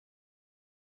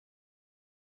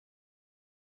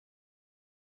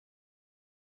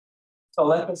So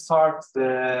let us start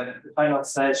the final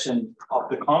session of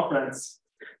the conference.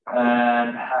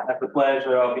 And I have the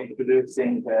pleasure of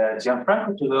introducing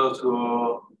Gianfranco to those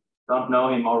who don't know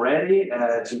him already.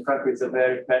 Gianfranco is a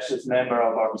very precious member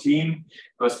of our team.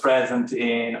 He was present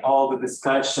in all the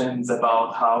discussions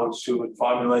about how we should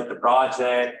formulate the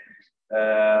project.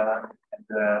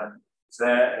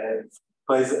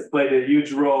 Played a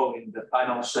huge role in the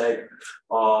final shape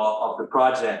of the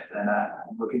project, and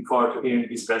I'm looking forward to hearing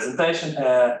his presentation.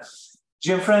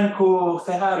 Gianfranco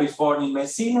Ferraro is born in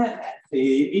Messina,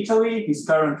 Italy. His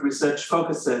current research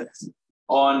focuses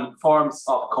on forms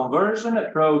of conversion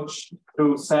approach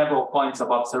through several points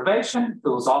of observation: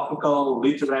 philosophical,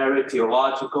 literary,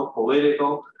 theological,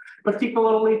 political,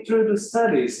 particularly through the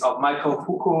studies of Michel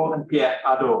Foucault and Pierre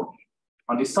Hadot.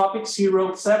 On these topics, he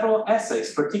wrote several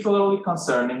essays, particularly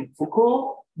concerning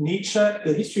Foucault, Nietzsche,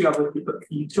 the history of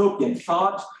utopian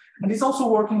thought, and is also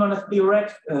working on a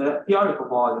theoretical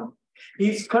volume. He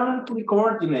is currently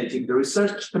coordinating the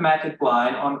research thematic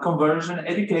line on conversion,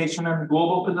 education, and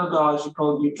global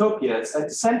pedagogical utopias at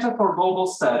the Center for Global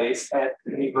Studies at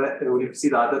the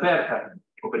Universidade de Beira,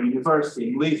 Open University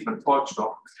in Lisbon,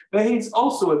 Portugal, where he is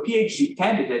also a PhD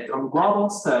candidate on global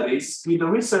studies with a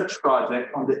research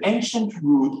project on the ancient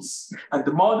roots and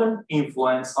the modern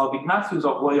influence of Ignatius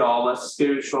of Loyola's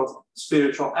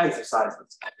spiritual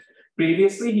exercises.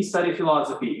 Previously, he studied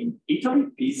philosophy in Italy,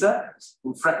 Pisa,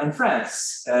 and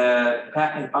France, in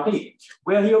Paris,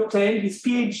 where he obtained his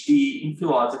PhD in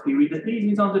philosophy with a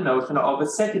thesis on the notion of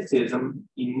asceticism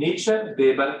in Nietzsche,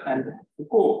 Weber, and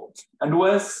Foucault, and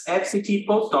was FCT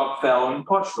postdoc fellow in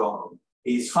Portugal.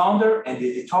 He is founder and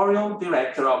editorial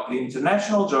director of the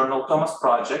international journal Thomas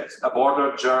Project, a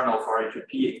border journal for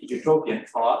utopian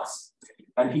thoughts.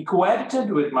 And he co-edited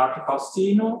with Marta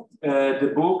Faustino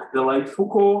the book The Late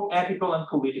Foucault, Ethical and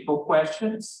Political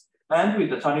Questions, and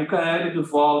with António Caeiro the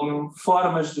volume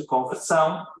Formas de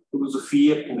Conversão,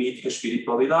 Filosofia, Política,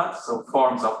 Espiritualidade, so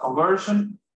forms of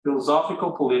conversion,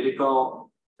 philosophical,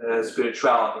 political,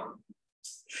 spirituality.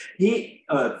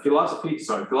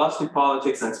 Philosophy,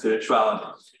 politics, and spirituality.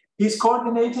 He's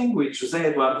coordinating with José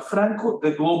Eduardo Franco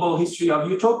the global history of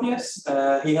utopias.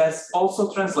 He has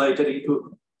also translated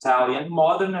into Italian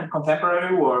modern and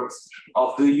contemporary works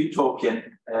of the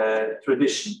utopian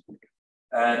tradition.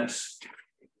 And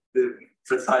the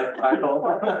precise title.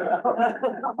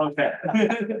 Okay.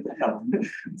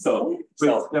 So,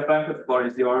 Gianfranco, the floor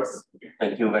is yours.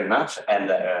 Thank you very much. And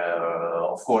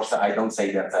of course, I don't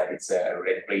say that it's a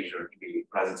great pleasure to be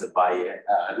presented by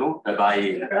Hélder.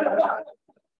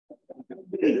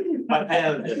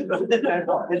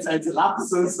 It's a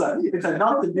lapsus. It's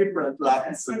not a different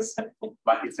lapsus,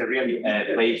 but it's a really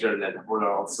pleasure and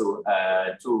honor also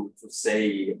to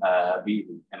say be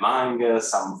among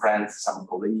some friends, some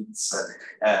colleagues,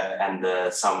 and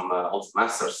some old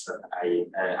masters that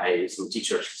some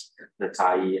teachers that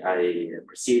I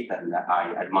appreciate and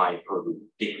I admire probably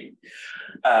deeply.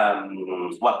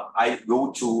 Well, I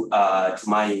go to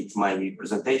my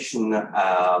presentation.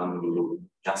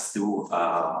 Just to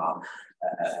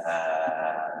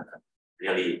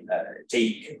really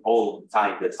take all the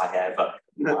time that I have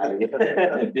my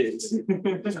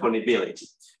disponibility.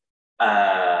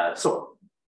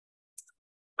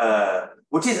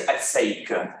 What is at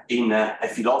stake in a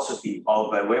philosophy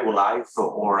of a way of life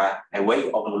or a way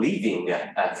of living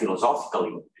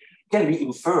philosophically can be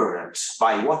inferred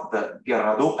by what Pierre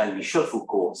Hadot and Michel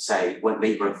Foucault say when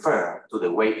they refer to the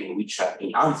way in which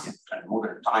in ancient and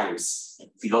modern times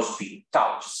philosophy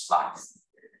touches life.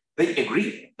 They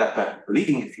agree that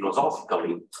living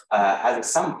philosophically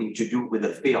has something to do with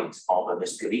the field of the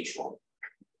spiritual.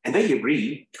 And they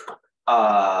agree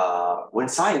when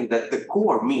saying that the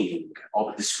core meaning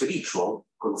of the spiritual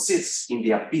consists in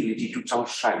the ability to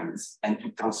transcend and to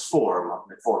transform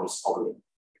the forms of living.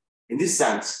 In this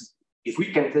sense, if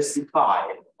we can testify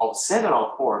of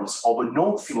several forms of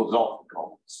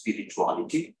non-philosophical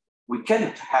spirituality, we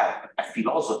cannot have a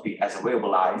philosophy as a way of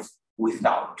life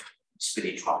without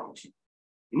spirituality.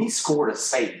 In his core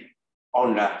essay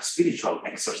on spiritual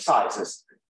exercises,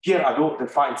 Pierre Hadot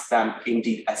defines them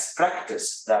indeed as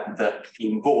practice that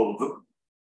involve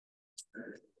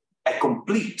a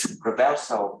complete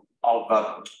reversal of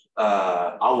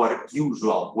our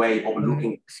usual way of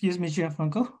looking. Excuse me,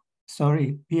 Gianfranco.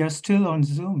 Sorry, we are still on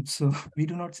Zoom, so we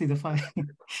do not see the file.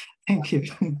 Thank you.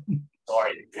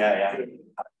 Sorry. Yeah.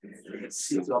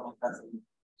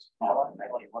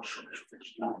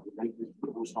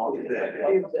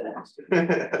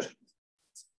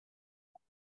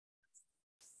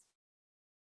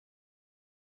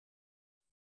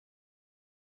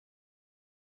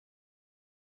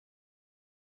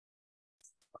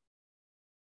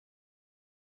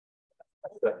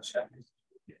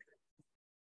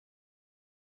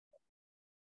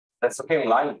 That's okay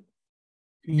online.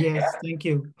 Yes, Yeah. thank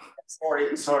you.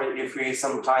 Sorry if we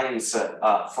sometimes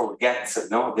forget,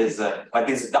 this, but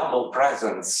this double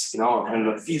presence,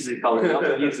 and physical and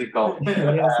not physical.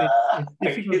 Yes, it's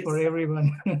difficult for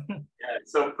everyone.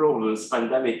 Some problems.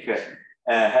 Pandemic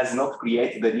has not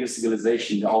created a new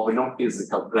civilization of a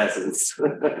non-physical presence.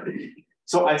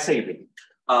 So I say that.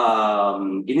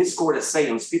 In his core essay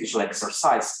on spiritual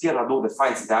exercise, Ferraro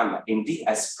defines them indeed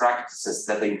as practices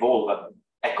that involve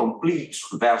a complete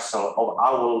reversal of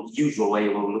our usual way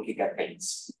of looking at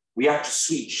things. We have to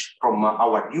switch from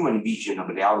our human vision of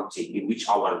reality, in which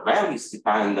our values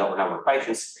depend on our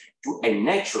passions, to a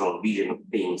natural vision of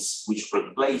things, which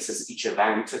replaces each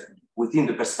event within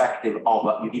the perspective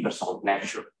of universal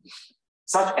nature.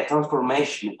 Such a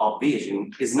transformation of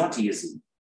vision is not easy,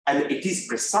 and it is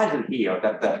precisely here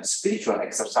that the spiritual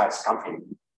exercise comes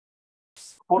in.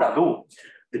 Although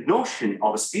the notion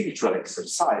of spiritual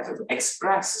exercise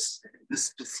expresses the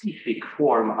specific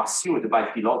form assumed by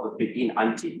philosophy in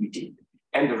antiquity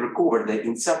and recovered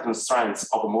in certain strands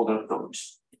of modern thought.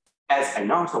 As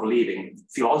an art of living,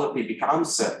 philosophy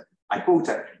becomes, I quote,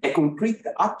 a concrete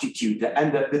attitude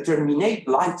and a determinate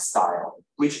lifestyle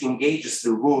which engages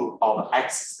the rule of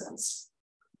existence.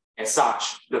 As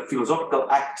such, the philosophical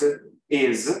act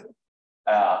is,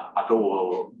 at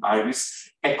all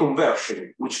times, a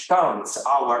conversion which turns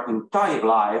our entire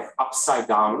life upside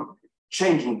down,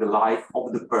 changing the life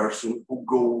of the person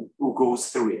who goes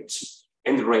through it,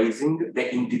 and raising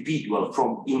the individual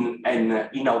from an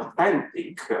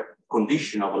inauthentic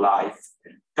condition of life,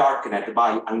 darkened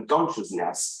by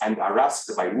unconsciousness and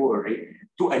harassed by worry,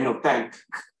 to an authentic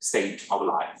state of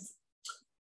life.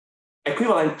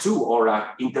 Equivalent to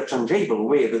or interchangeable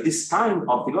with this kind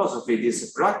of philosophy,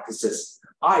 these practices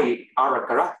are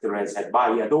characterized by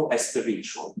Ado as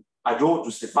spiritual. Ado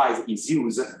justifies his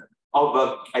use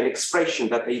of an expression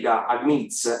that he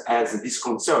admits as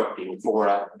disconcerting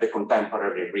for the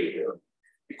contemporary reader,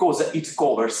 because it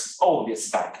covers all the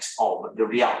aspects of the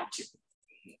reality.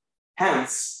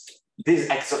 Hence, these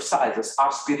exercises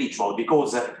are spiritual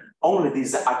because only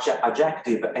this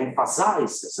adjective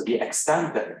emphasizes the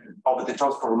extent of the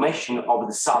transformation of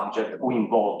the subject who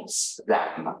involves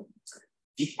them.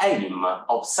 The aim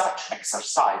of such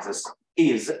exercises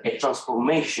is a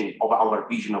transformation of our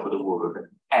vision of the world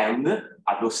and,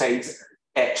 Ado says,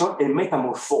 a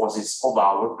metamorphosis of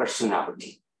our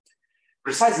personality.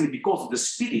 Precisely because the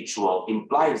spiritual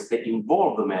implies the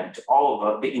involvement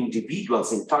of the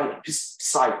individual's entire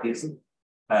psychism,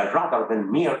 rather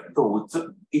than mere thought,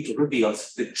 it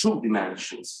reveals the true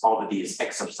dimensions of these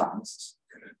exercises.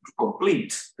 To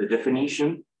complete the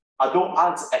definition, Ado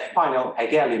adds a final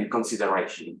Hegelian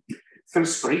consideration. Through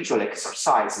spiritual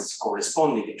exercises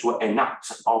corresponding to an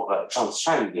act of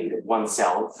transcending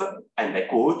oneself, and I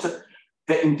quote,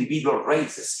 the individual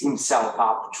raises himself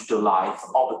up to the life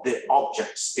of the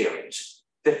object spirit.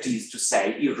 That is to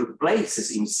say, he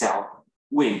replaces himself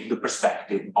with the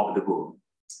perspective of the world.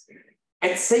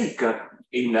 At stake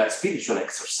in spiritual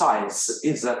exercise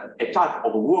is a type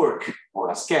of work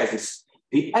or ascesis,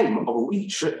 the aim of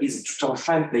which is to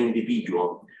transcend the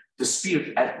individual, the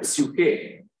spirit at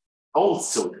psyche,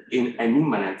 also in an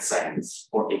immanent sense,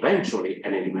 or eventually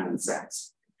an immanent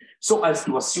sense, so as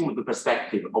to assume the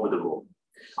perspective of the world.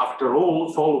 After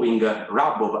all, following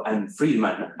Rabov and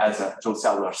Friedman, as John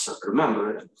Sellers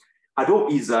remembered, Ado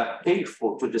is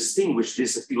careful to distinguish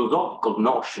this philosophical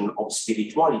notion of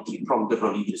spirituality from the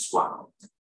religious one.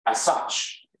 As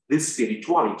such, this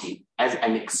spirituality as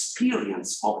an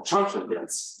experience of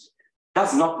transcendence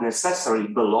does not necessarily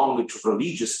belong to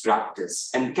religious practice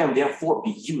and can therefore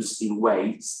be used in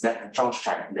ways that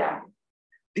transcend them.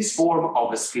 This form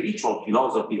of a spiritual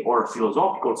philosophy or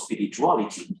philosophical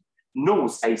spirituality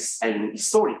knows an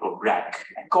historical break,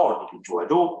 according to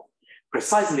Ado,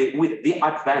 precisely with the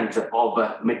advent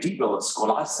of medieval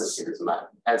scholasticism,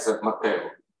 as Marta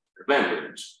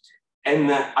remembered,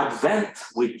 an advent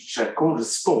which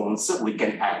corresponds, we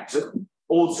can add,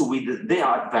 also with the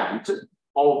advent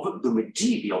of the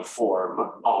medieval form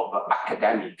of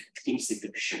academic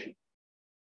institution.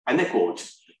 And I quote,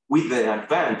 with the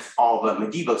advent of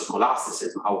medieval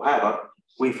scholasticism, however,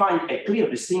 we find a clear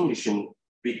distinction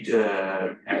being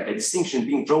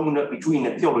drawn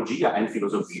between theologia and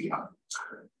philosophia.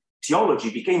 Theology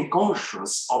became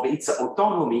conscious of its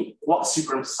autonomy qua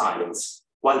supreme science,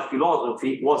 while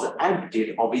philosophy was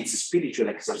emptied of its spiritual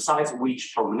exercise,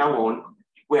 which from now on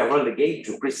were relegated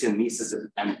to Christian mysticism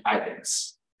and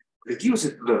ethics.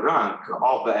 Reduced to the rank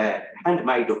of a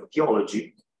handmaid of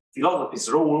theology, philosophy's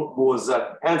role was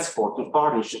henceforth to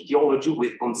furnish theology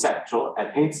with conceptual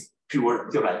and hence pure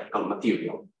theoretical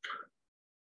material.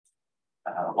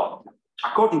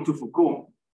 According to Foucault,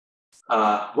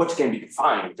 what can be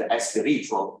defined as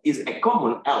spiritual is a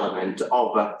common element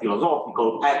of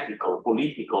philosophical, ethical,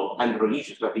 political, and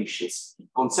religious traditions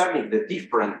concerning the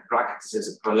different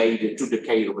practices related to the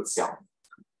care of itself.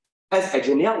 As a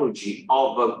genealogy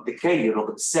of the care of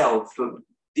itself,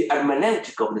 the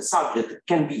hermeneutic of the subject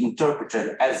can be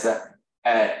interpreted as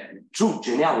a true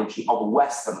genealogy of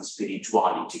Western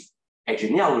spirituality, a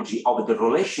genealogy of the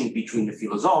relation between the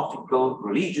philosophical,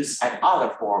 religious, and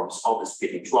other forms of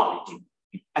spirituality.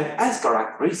 And as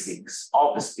characteristics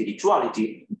of the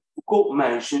spirituality, Foucault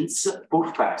mentions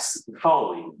first the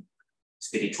following.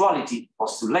 Spirituality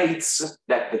postulates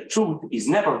that the truth is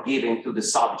never given to the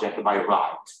subject by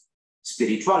right.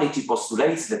 Spirituality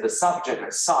postulates that the subject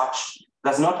as such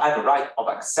does not have a right of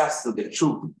access to the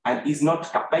truth and is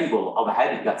not capable of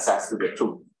having access to the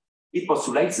truth. It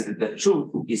postulates that the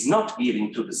truth is not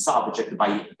given to the subject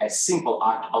by a simple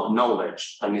act of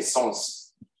knowledge,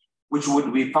 connaissance, which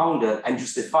would be founded and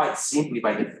justified simply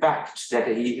by the fact that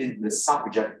he is the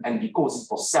subject and because he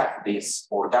possesses this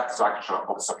or that structure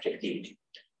of subjectivity.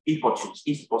 It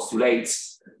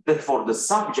postulates that for the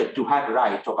subject to have a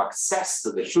right of access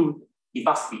to the truth, it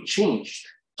must be changed,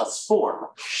 transformed,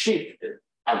 shifted,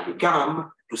 and become,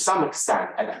 to some extent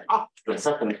and up to a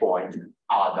certain point,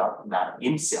 other than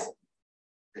himself.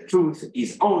 The truth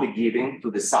is only given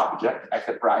to the subject at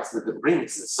a price that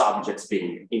brings the subject's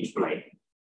being into play.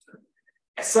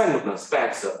 A second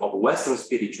aspect of Western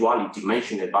spirituality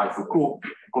mentioned by Foucault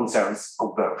concerns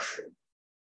conversion.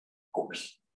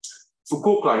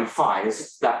 Foucault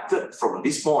clarifies that from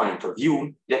this point of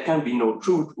view, there can be no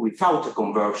truth without a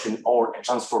conversion or a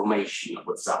transformation of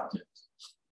the subject.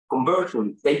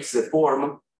 Conversion takes the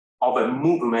form of a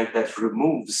movement that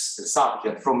removes the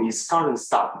subject from his current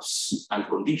status and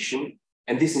condition,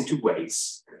 and this in two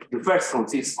ways. The first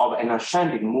consists of an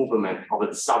ascending movement of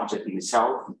the subject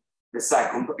himself, the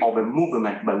second of a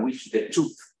movement by which the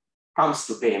truth comes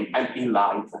to him and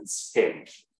enlightens him.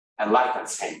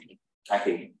 I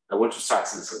think I want to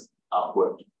stress this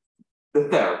word. The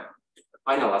third,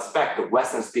 final aspect of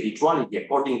Western spirituality,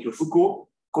 according to Foucault,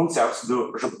 concerns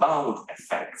the rebound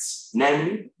effects,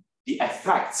 namely the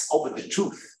effects of the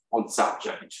truth on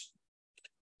subject.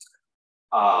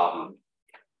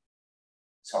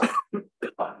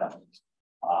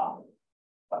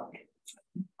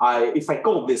 If I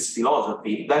call this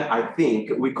philosophy, then I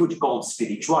think we could call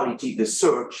spirituality the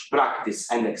search, practice,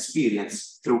 and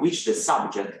experience through which the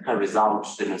subject carries out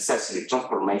the necessary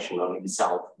transformation of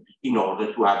himself in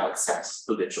order to have access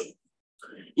to the truth.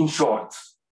 In short,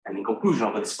 and in conclusion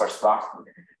of this first part,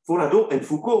 for Hadot and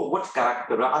Foucault, what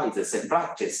characterizes a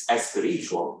practice as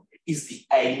spiritual is the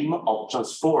aim of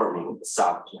transforming the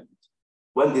subject.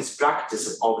 When these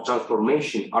practices of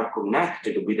transformation are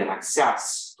connected with an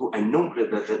access to a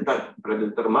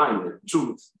non-predetermined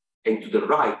truth and to the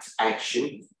right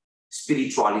action,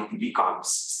 spirituality becomes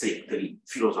strictly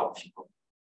philosophical.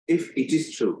 If it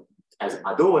is true, as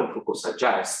Hadot and Foucault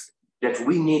suggest, that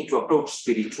we need to approach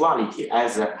spirituality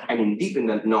as an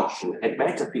independent notion, a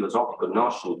better philosophical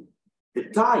notion, the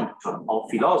type of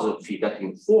philosophy that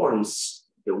informs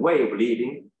the way of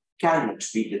living cannot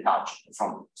be detached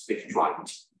from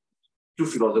spirituality. To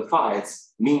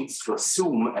philosophize means to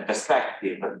assume a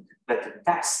perspective that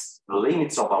tests the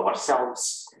limits of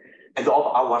ourselves and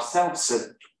of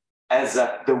ourselves as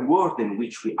the world in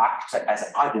which we act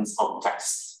as agents of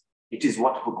test. It is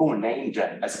what Foucault named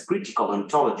as a critical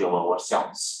ontology of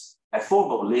ourselves, a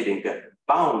form of living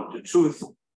bound to truth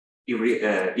he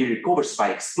recovers by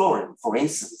exploring, for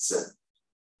instance,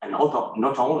 and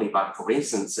not only, but for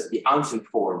instance, the ancient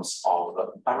forms of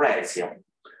paresia.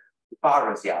 The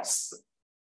paresiast,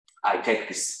 I take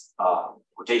this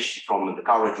quotation from The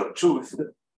Courage of Truth.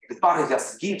 The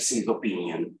paresiast gives his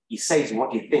opinion. He says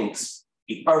what he thinks.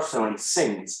 He personally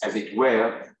sings, as it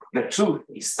were, the truth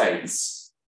he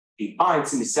states. He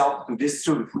binds himself to this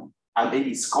truth, and he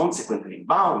is consequently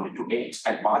bound to it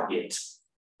and by it.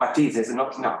 But this is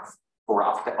not enough, for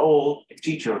after all, a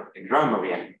teacher, a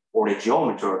grammarian, or a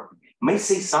geometer may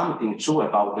say something true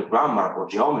about the grammar or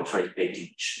geometry they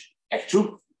teach, a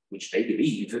truth which they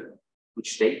believe,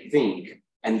 which they think,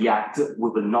 and yet we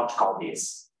will not call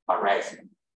this paresia.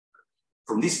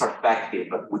 From this perspective,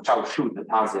 which I should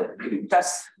has to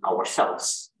test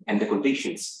ourselves and the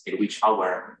conditions in which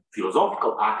our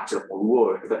philosophical act or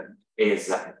word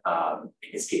is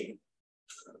given.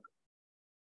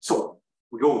 So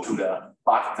we go to the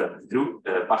part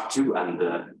two, and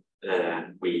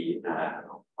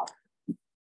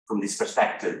from this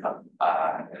perspective,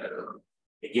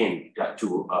 again,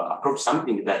 to approach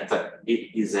something that it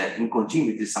is in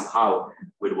continuity somehow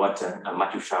with what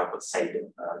Matthew Sharp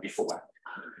said before.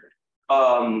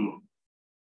 The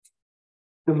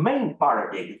main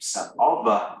paradigms of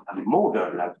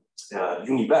modern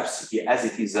university, as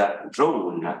it is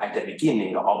drawn at the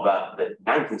beginning of the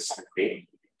 19th century,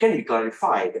 can be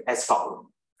clarified as follows.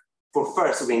 For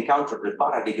first, we encounter the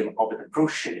paradigm of the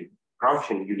Prussian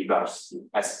university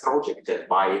as projected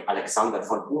by Alexander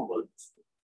von Humboldt.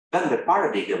 Then the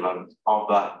paradigm of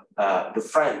the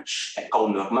French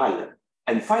École Normale,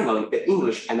 and finally the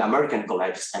English and American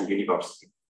colleges and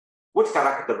universities. What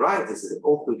characterizes the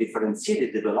also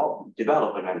differentiated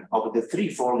development of the three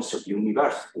forms of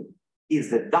university is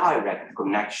the direct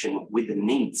connection with the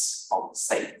needs of the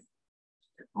state.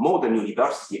 Modern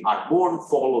universities are born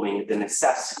following the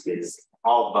necessities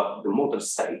of the modern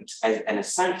state as an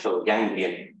essential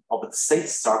ganglion of the state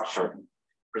structure,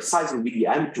 precisely with the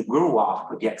aim to grow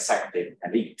up the executive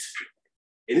elite.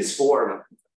 In this form,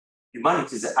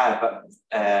 humanities have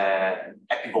a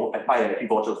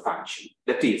pivotal function,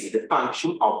 that is, the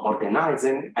function of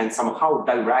organizing and somehow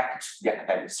direct the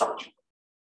academic structure.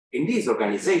 In this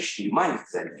organization,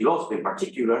 humanities and philosophy in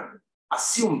particular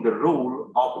assume the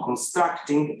role of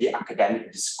constructing the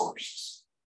academic discourses.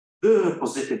 The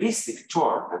positivistic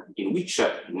turn in which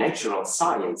natural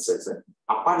sciences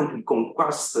apparently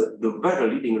conquest the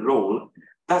very leading role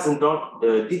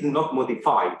did not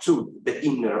modify to the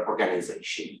inner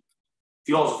organization.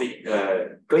 Philosophy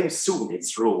claims soon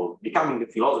its role, becoming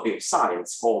the philosophy of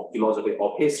science or philosophy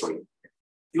of history.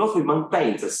 Philosophy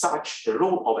maintains as such the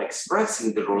role of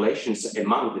expressing the relations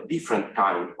among the different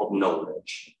kinds of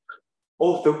knowledge.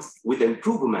 Although with the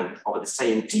improvement of the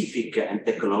scientific and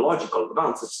technological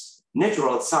advances,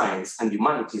 natural science and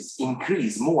humanities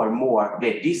increase more and more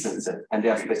their distance and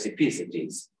their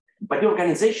specificities. But the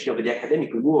organization of the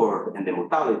academic world and the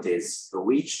modalities through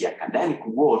which the academic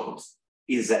world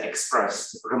is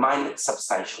expressed remain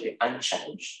substantially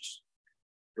unchanged.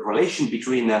 The relation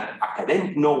between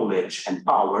academic knowledge and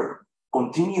power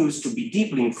continues to be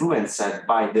deeply influenced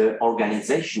by the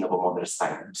organization of a modern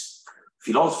state.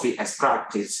 Philosophy as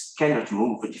practice cannot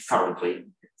move differently,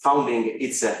 founding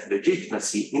its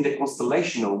legitimacy in the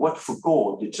constellation of what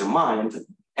Foucault determined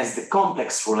as the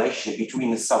complex relation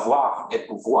between savoir et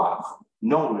pouvoir,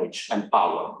 knowledge and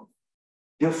power.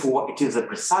 Therefore, it is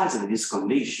precisely this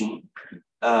condition,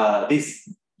 the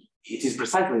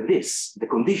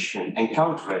condition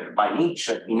encountered by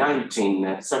Nietzsche in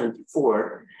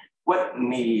 1974,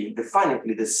 when he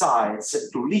definitely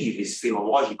decides to leave his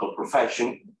philological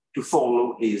profession to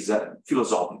follow his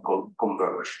philosophical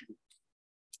conversion.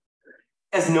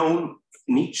 As known,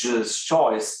 Nietzsche's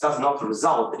choice does not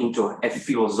result into a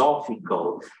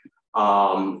philosophical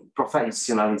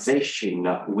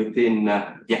professionalization within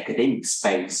the academic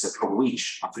space from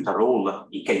which, after all,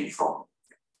 he came from.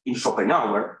 In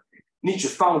Schopenhauer, Nietzsche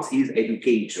found his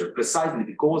educator precisely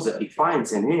because he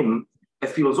finds in him a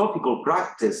philosophical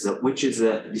practice which is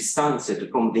distanced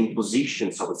from the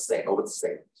impositions of the state.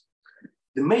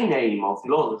 The main aim of the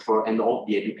philosopher and of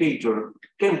the educator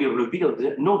can be revealed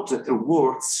not through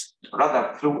words,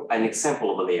 rather through an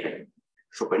example of living.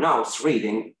 Schopenhauer's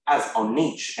reading has on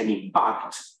Nietzsche an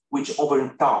impact which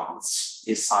overturns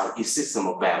his system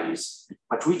of values,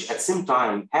 but which at the same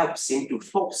time helps him to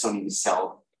focus on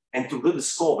himself and to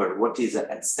rediscover what is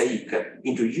at stake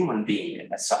into human being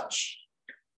as such.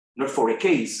 Not for a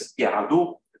case, Pierre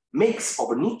makes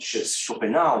of Nietzsche's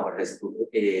Schopenhauer as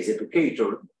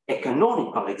educator a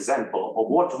canonical example of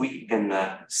what we can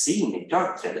see and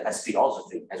interpret as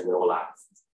philosophy as we all have.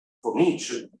 For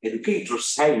Nietzsche,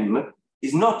 educators' aim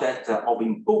is not that of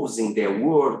imposing their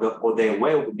word or their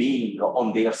well-being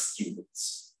on their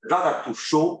students, rather to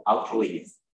show how to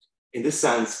live. In this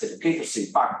sense, educators'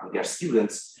 impact on their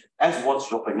students, as was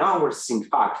Schopenhauer's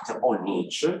impact on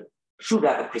Nietzsche, should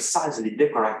have precisely the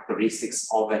characteristics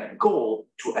of a goal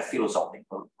to a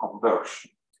philosophical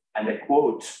conversion. And a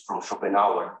quote from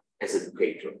Schopenhauer as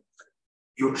educator: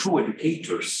 "Your true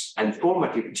educators and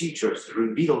formative teachers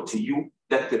reveal to you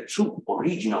that the true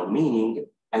original meaning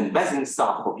and basic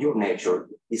stuff of your nature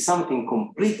is something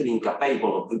completely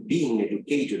incapable of being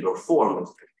educated or formed,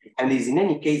 and is in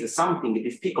any case something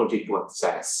difficult to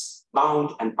access,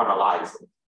 bound and paralyzed.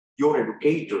 Your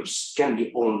educators can be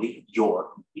only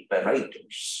your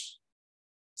liberators."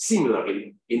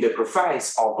 Similarly, in the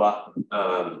preface of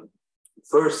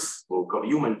first book of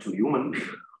Human to Human,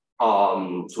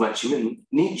 to Maximin,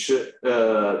 Nietzsche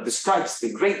describes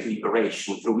the great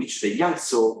liberation through which the young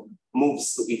soul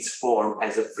moves to its form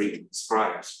as a free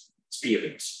spirit.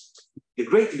 The The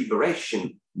great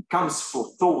liberation comes for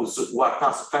those who are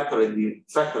thus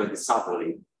factored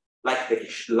suddenly, like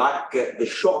the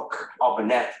shock of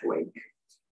an earthquake.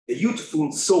 The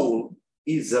youthful soul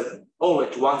is all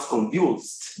at once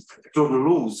convulsed, torn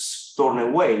loose, torn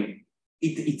away.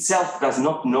 It itself does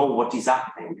not know what is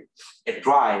happening. A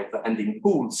drive and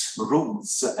impulse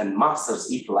rules and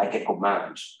masters it like a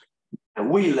command. A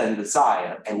will and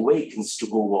desire awakens to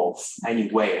go off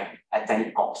anywhere at any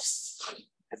cost.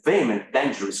 A vehement,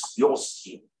 dangerous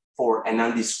curiosity for an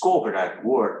undiscovered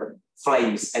world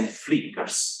flames and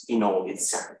flickers in all its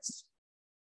sense.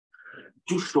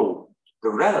 To show the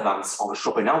relevance of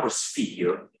Schopenhauer's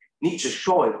figure, Nietzsche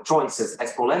choices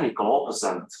as polemical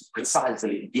opposite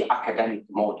precisely the academic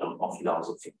model of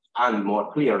philosophy, and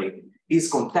more clearly, his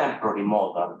contemporary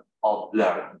model of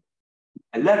learning.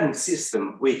 A learning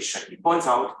system which, he points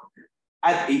out,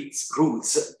 had its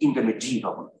roots in the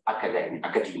medieval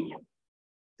academia.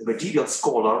 The medieval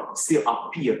scholar still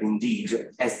appeared indeed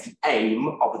as the aim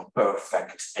of the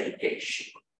perfect education.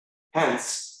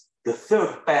 Hence, the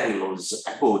third perilous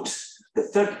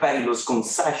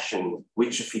concession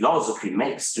which philosophy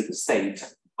makes to the state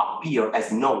appear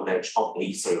as knowledge of the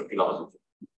history of philosophy.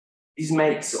 This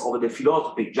makes of the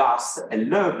philosophy just a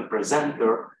learned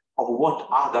presenter of what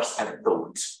others have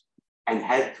thought, and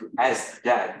as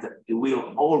that he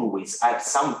will always have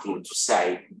something to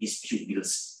say his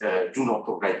pupils do not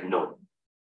already know.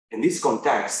 In this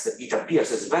context, it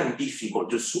appears as very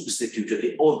difficult to substitute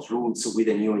the old rules with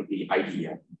a new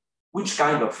idea. Which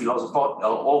kind of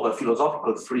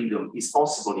philosophical freedom is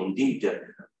possible indeed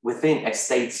within a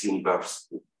state's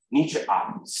university? Nietzsche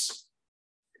asks.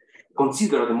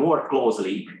 Considered more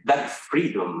closely, that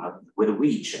freedom with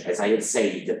which, as I have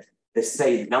said, the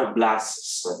state now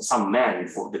blasts some men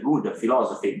for the good of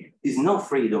philosophy is no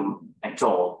freedom at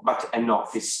all, but an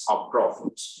office of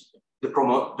profit. The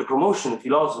promotion of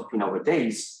philosophy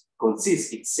nowadays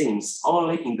consists, it seems,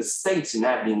 only in the state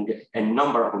enabling a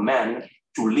number of men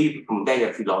to live from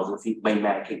their philosophy by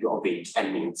making of it a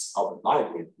means of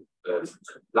livelihood.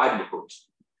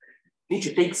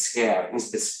 Nietzsche takes care in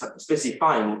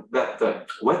specifying that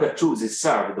whether truth is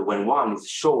served when one is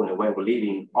shown a way of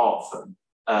living of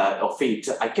it,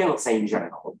 I cannot say in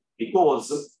general,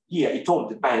 because here it all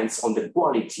depends on the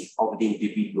quality of the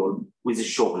individual who is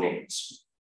shown it.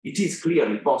 It is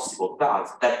clearly possible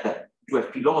that to a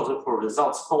philosopher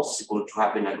results possible to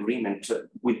have an agreement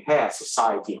with her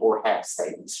society or her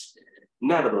state.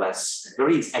 Nevertheless, there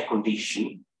is a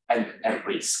condition and a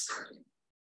risk.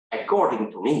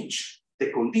 According to Nietzsche,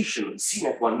 the condition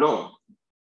sine qua non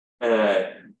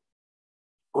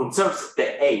concerns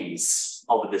the aims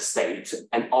of the state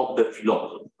and of the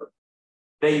philosopher.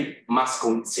 They must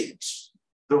coincide.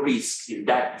 The risk is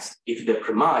that if the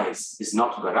premise is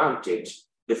not guaranteed,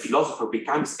 the philosopher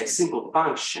becomes a simple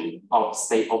function of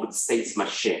the state's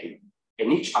machine,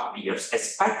 and each appears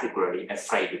as particularly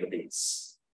afraid of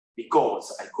this.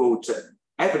 Because, I quote,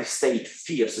 every state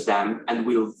fears them and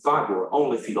will favor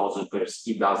only philosophers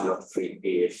it does not fear.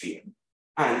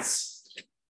 Hence,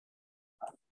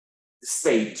 the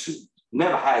state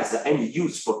never has any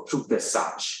use for truth as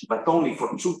such, but only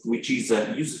for truth which is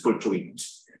useful to it.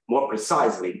 More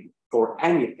precisely, for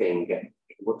anything,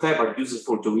 whatever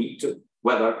useful to it,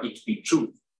 whether it be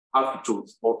truth,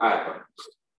 half-truth, or error.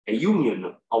 A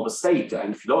union of state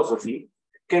and philosophy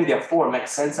can therefore make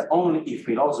sense only if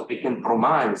philosophy can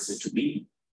promise to be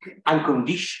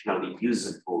unconditionally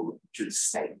useful to the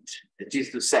state. That is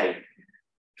to say,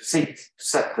 to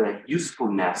set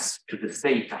usefulness to the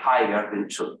state higher than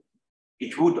truth.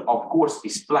 It would, of course, be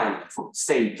splendid for the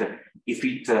state if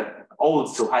it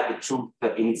also had the truth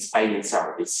in its pay and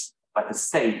service. But the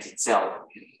state itself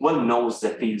well knows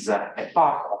that it is a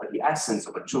part of the essence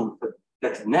of a truth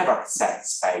that never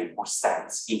sets pay or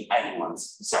stands in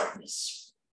anyone's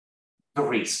service. The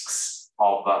risks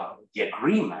of the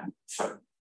agreement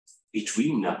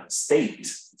between state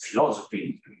and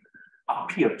philosophy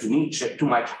appear to Nietzsche too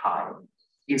much high.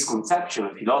 His conception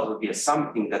of philosophy as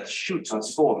something that should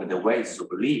transform the ways of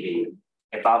living,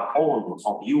 above all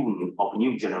of union of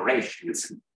new generations,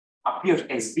 appears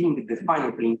as being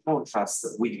definitely in contrast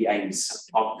with the aims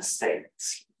of the state.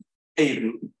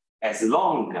 Even as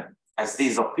long as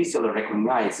this officially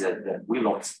recognized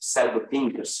will of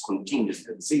self-thinkers continues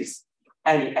to exist,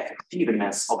 any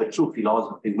effectiveness of a true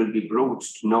philosophy will be brought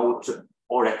to naught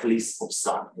or at least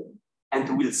obstructed,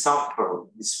 and will suffer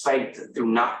this fate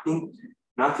through nothing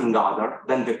other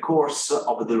than the course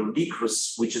of the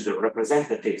ludicrous which the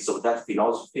representatives of that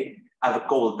philosophy have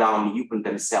called down upon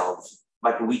themselves,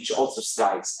 but which also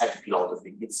strikes at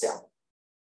philosophy itself.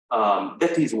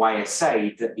 That is why I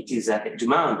say that it is a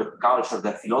demand of culture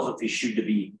that philosophy should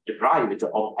be deprived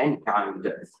of any kind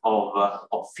of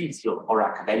official or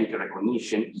academic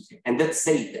recognition, and that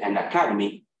state and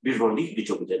academy will relieve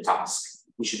of the task,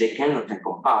 which they cannot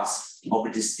encompass,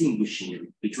 of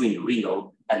distinguishing between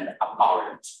real and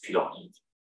apparent philosophy.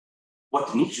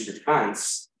 What Nietzsche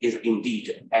defends is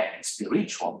indeed a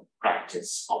spiritual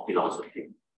practice of philosophy,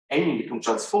 aiming to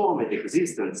transform the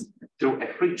existence through a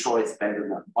free choice based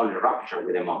on a rupture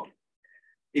with emotion.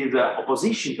 His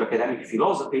opposition to academic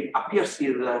philosophy appears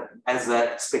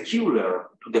as peculiar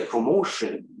to the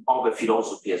promotion of a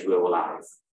philosophy as way of life.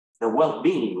 The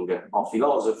well-being of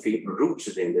philosophy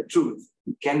rooted in the truth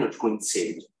cannot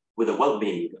coincide with the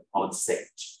well-being of the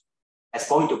state. As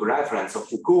point of reference of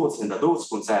Foucault's and Adorno's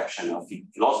conception of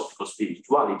philosophical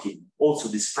spirituality, also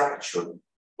this fracture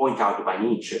pointed out by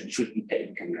Nietzsche should be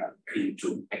taken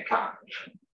into account.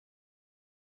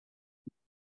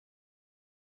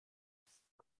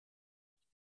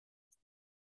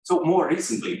 So more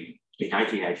recently, in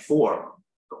 1994,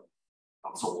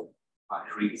 also by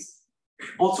reason,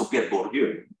 also Pierre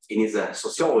Bourdieu, in his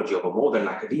Sociology of a Modern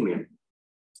Academia,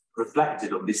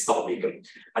 reflected on this topic,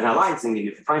 analyzing in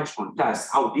the French context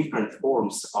how different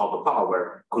forms of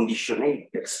power conditionate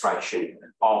the expression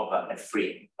of a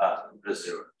free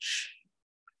research.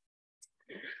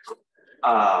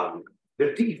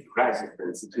 The deep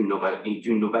resistance to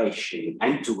innovation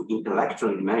and to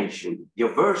intellectual dimension, the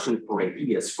aversion for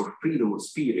ideas, for freedom of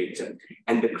spirit,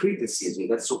 and the criticism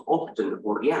that so often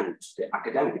orient the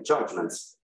academic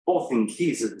judgments, both in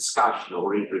his discussion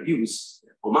or in reviews,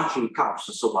 or much in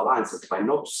capsules of alliances by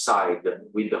not to side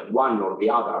with one or the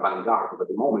other avant-garde of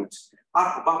the moment,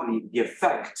 are probably the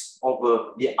effect of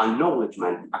the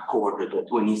acknowledgement accorded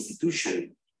to an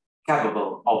institution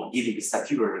capable of giving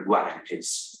statutory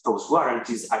guarantees. Those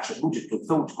guarantees attributed to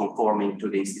those conforming to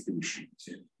the institution,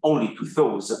 only to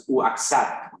those who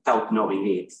accept, without knowing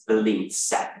it, the limits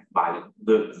set by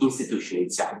the institution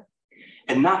itself.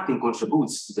 And nothing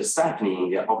contributes to the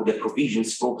strengthening of the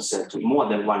provisions focused to more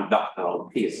than one doctoral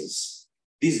thesis.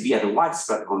 This via the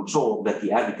widespread control that the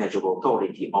heritage of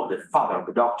authority of the father of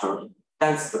the doctor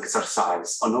tends to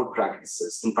exercise on all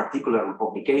practices, in particular on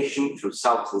publication through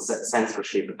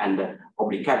self-censorship and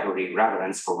obligatory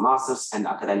reverence for masters and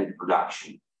academic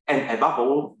production, and above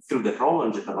all, through the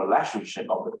prolonged relationship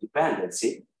of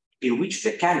dependency in which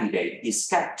the candidate is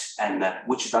kept and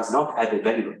which does not have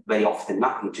very often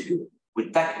nothing to do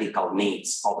with technical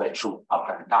needs of a true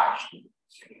apprentice.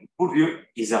 Bourdieu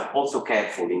is also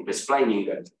careful in explaining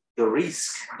the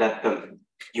risk that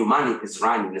humanities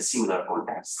run in a similar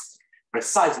context,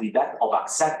 precisely that of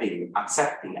accepting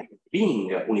and being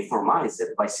uniformized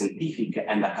by scientific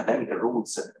and academic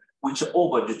rules which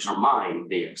over-determine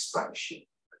their expression.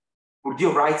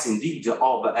 Bourdieu writes indeed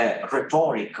of a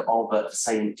rhetoric of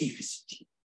scientificity.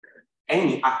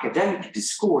 Any academic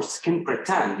discourse can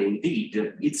pretend indeed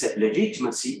its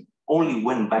legitimacy only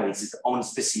when based on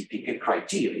specific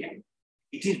criteria.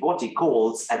 It is what he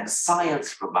calls a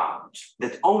science rebound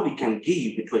that only can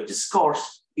give to a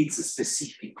discourse its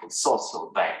specific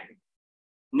social value.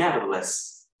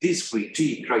 Nevertheless, these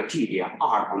criteria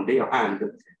are, on their hand,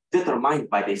 determined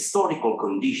by the historical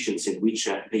conditions in which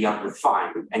they are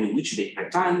defined and in which they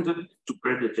pretend to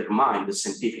predetermine the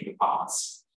scientific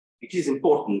paths. It is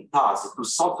important, thus, to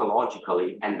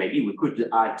sociologically, and maybe we could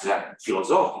add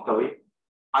philosophically,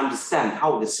 understand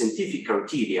how the scientific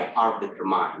criteria are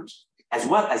determined, as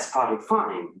well as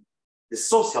clarifying the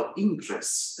social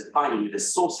interests, defining the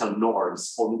social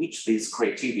norms on which these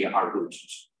criteria are rooted.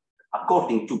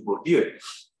 According to Bourdieu,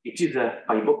 it is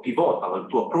pivotal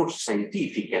to approach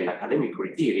scientific and academic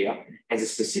criteria as a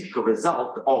specific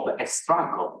result of a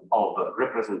struggle of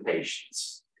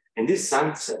representations. In this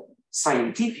sense,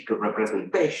 scientific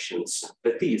representations,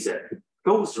 that is,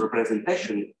 those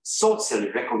representations socially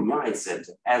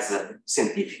recognized as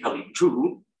scientifically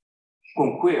true,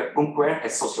 conquer a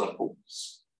social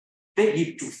purpose. They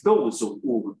give to those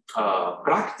who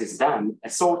practice them a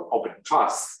sort of a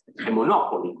trust, a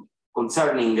monopoly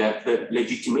concerning the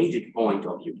legitimated point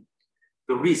of view.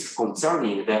 The risk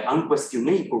concerning the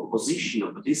unquestionable position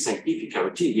of this scientific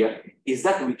criteria is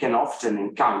that we can often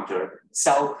encounter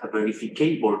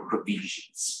self-verificable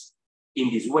provisions. In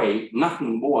this way,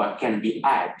 nothing more can be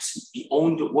added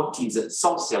beyond what is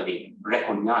socially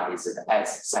recognized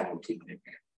as scientific.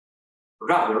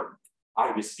 Rather,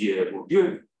 argues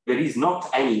Bourdieu, there is not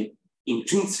any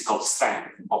intrinsic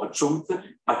strength of truth,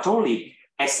 but only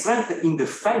a strength in the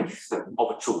faith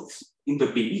of truth, in the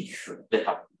belief that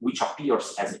which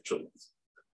appears as a truth.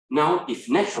 Now, if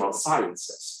natural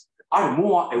sciences are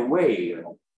more aware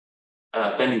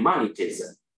than humanities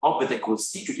of the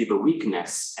constitutive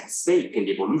weakness at stake in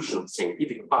the evolution of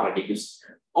scientific paradigms,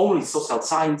 only social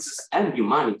sciences and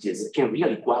humanities can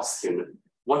really question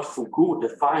what Foucault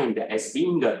defined as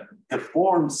being the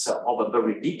forms of a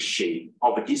jurisdiction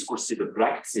of a discursive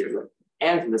practice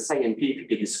as the scientific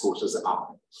discourses are.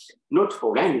 Not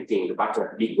for anything,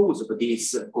 but because of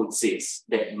this consists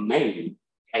the main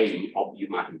aim of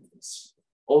humanities.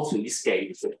 Also in this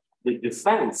case, the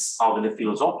defense of the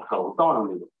philosophical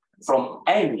autonomy from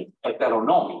any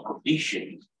heteronomic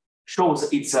condition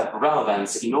shows its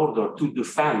relevance in order to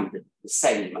defend the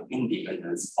same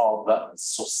independence of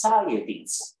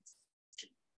societies.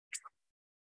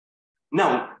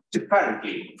 Now,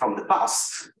 differently from the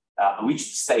past,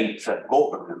 which state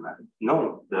government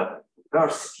know the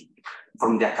diversity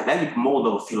from the academic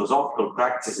model of philosophical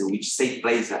practice in which state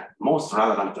plays a most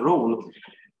relevant role,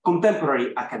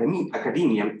 contemporary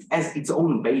academia has its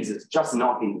own basis, just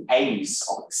not in aims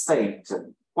of the state,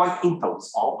 quite in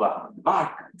thoughts of the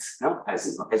market, no?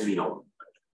 as we know.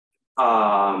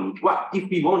 Well, if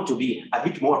we want to be a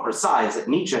bit more precise,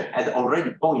 Nietzsche had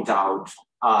already pointed out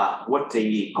what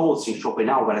he calls in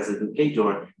Schopenhauer as an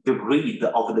indicator, the greed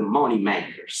of the money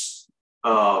makers.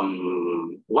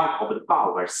 One of the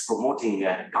powers promoting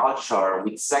culture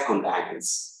with second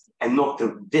hands and not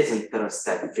the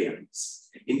disinterested feelings.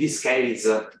 In this case,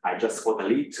 I just quote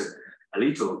a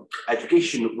little,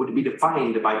 education would be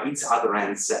defined by its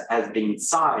utterance as the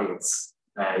insight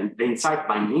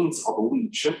by means of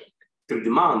which, through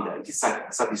demand and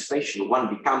satisfaction,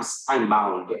 one becomes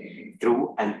time-bound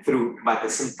through and through, but at the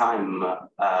same time,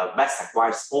 best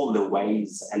acquires all the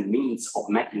ways and means of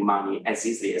making money as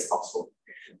easily as possible.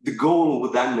 The goal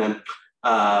would then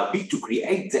be to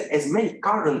create as many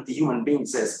current human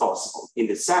beings as possible, in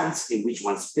the sense in which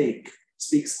one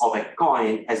speaks of a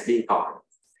coin as being current.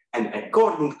 And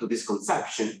according to this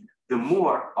conception, the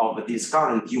more of these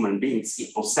current human beings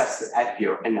it possesses,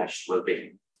 happier and national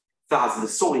well-being. Thus, the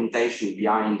sole intention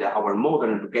behind our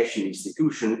modern education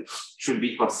institution should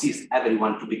be to assist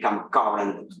everyone to become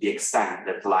current to the extent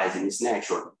that lies in its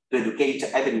nature, to educate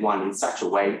everyone in such a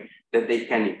way that they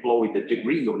can employ the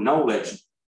degree of knowledge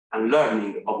and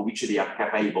learning of which they are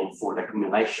capable for the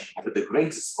accumulation of the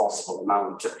greatest possible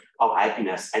amount of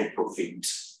happiness and profit.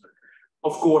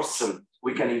 Of course,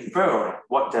 we can infer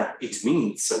what it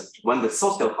means when the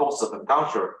social cost of a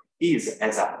culture is,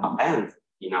 as apparent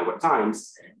in our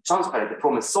times, transferred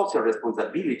from a social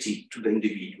responsibility to the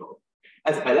individual.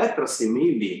 As Electra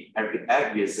Simili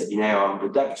argues in The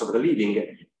Depth of the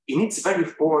Living, in its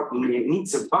various forms,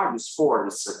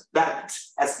 that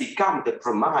has become the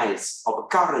premise of a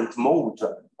current mode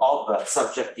of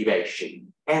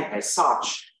subjectivation, and as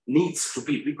such, needs to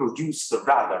be reproduced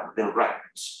rather than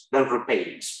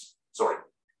repaid.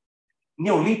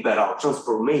 Neoliberal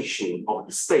transformation of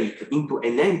the state into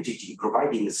an entity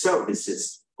providing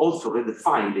services also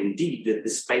redefined indeed the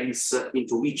space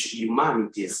into which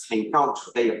humanities encounter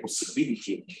their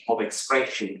possibility of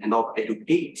expression and of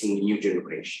educating new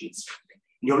generations.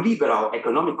 Neoliberal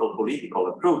economical political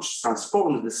approach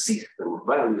transforms the system of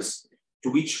values to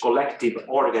which collective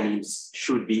organisms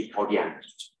should be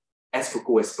oriented. As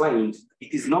Foucault explained,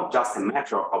 it is not just a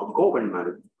matter of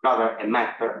government, rather a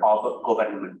matter of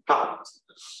governmentality.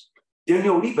 The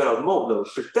neoliberal model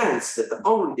pretends that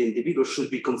only the individual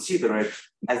should be considered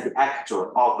as the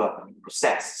actor of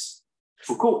processes.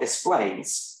 Foucault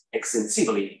explains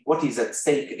extensively what is at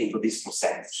stake into this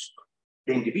process.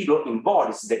 The individual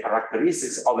embodies the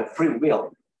characteristics of a free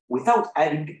will without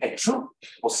having a true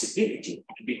possibility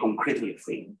to be concretely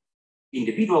free.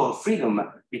 Individual freedom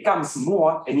becomes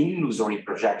more an illusory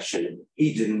projection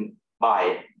hidden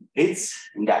by its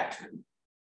indebtedness.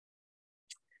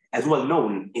 As well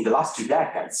known, in the last 2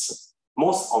 decades,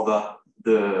 most of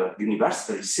the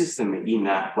university system in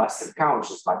Western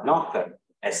countries, but not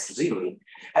exclusively,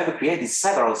 have created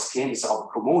several schemes of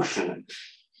promotion,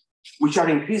 which are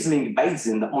increasingly based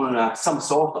on some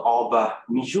sort of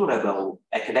measurable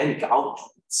academic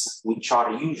outputs, which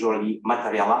are usually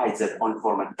materialized on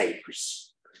formal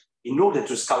papers. In order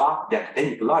to scale up the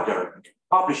academic ladder,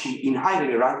 publishing in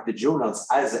highly ranked journals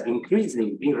has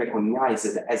increasingly been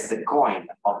recognized as the coin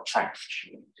of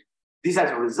change. This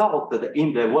has resulted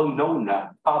in the well-known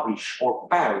publish or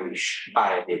perish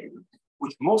paradigm,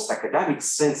 which most academics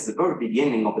since the very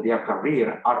beginning of their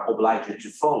career are obliged to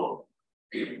follow.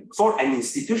 For an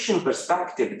institutional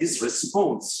perspective, this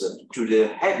responds to the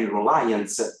heavy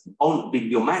reliance on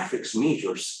bibliometrics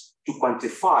measures to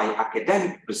quantify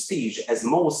academic prestige, as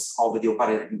most of the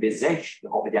operationalization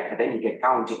of the academic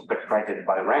accounting perpetrated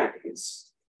by rankings.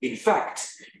 In fact,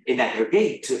 in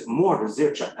aggregate, more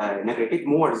research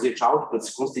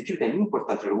outputs constitute an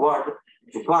important reward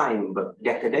to climb the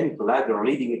academic ladder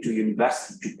leading to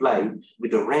university to play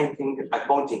with the ranking,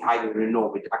 appointing highly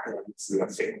renowned academics in the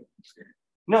field.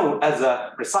 Now, as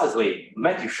precisely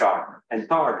Matthew Sharp and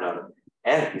Turner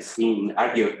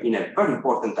argue in a very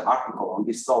important article on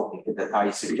this topic that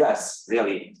I suggest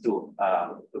really to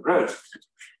read.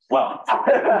 Well,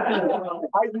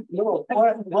 I don't know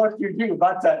what you do,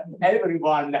 but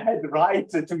everyone had the right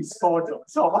to his photo.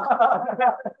 So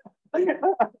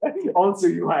also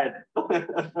you had.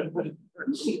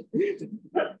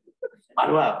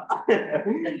 Well,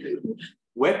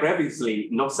 where previously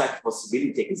no such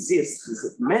possibility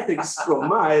exists, metrics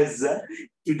promise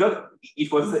to not,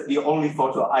 it was the only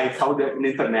photo I found on the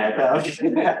internet.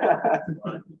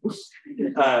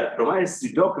 Promise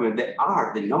to document the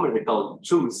art and numerical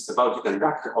truths about the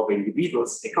conduct of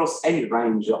individuals across any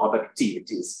range of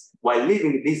activities, while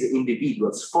leaving these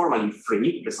individuals formally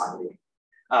free, precisely,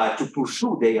 to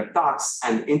pursue their tasks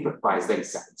and enterprise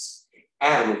themselves.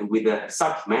 Armed with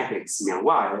such metrics,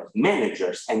 meanwhile,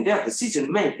 managers and their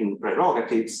decision-making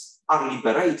prerogatives are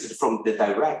liberated from the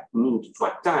direct need to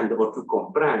attend or to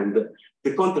comprehend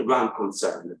the content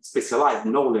concern, specialized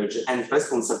knowledge and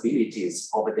responsibilities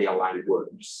of their line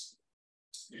workers.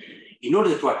 In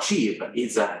order to achieve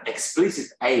its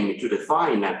explicit aim to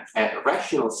define a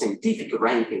rational scientific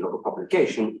ranking of a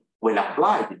publication when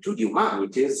applied to the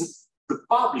humanities, the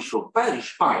publish or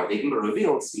perish paradigm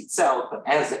reveals itself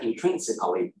as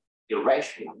intrinsically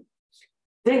irrational.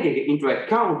 Taking into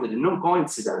account the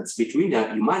non-coincidence between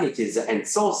humanities and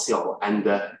social and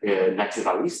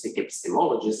naturalistic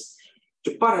epistemologies,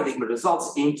 the paradigm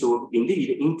results indeed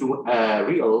into a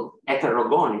real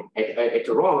heterogony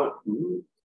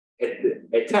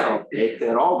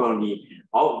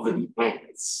of the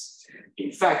ends.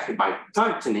 In fact, by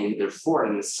tightening the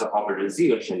forms of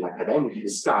research and academic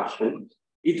discussion,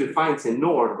 it defines an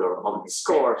order of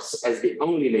discourse as the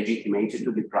only legitimate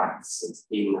to be practiced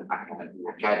in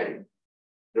academy.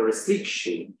 The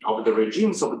restriction of the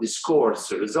regimes of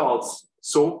discourse results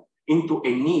so into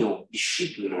a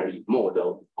neo-disciplinary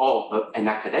model of an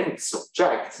academic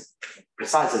subject,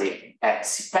 precisely a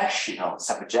citational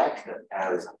subject,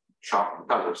 as Sharp and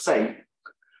Turner say,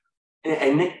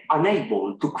 and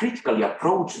unable to critically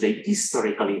approach the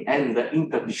historically and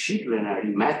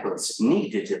interdisciplinary methods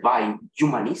needed by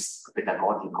humanistic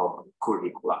pedagogical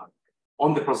curricula.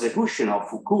 On the prosecution of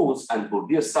Foucault's and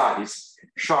Bourdieu's studies,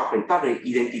 Sharp and Turner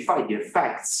identified the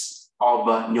effects of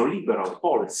neoliberal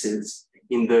policies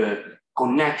in the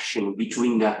connection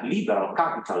between the liberal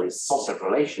capitalist social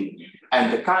relation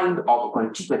and the kind of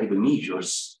quantitative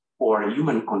measures for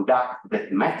human conduct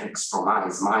that metrics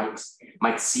promise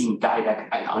might seem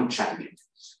direct and unchanging.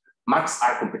 Marks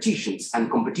are competitions,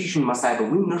 and competition must have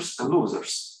winners and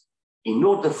losers. In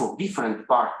order for different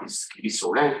parties to be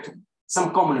so ranked,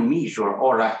 some common measure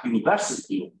or a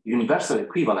universal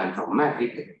equivalent of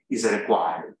metric is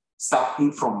required,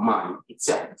 starting from money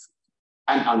itself.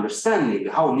 And understanding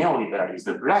how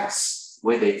neoliberalism reacts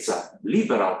with its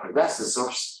liberal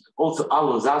predecessors also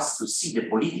allows us to see the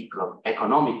political,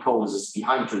 economic causes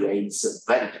behind today's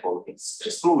veritable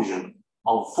explosion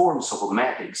of forms of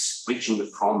metrics, reaching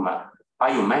from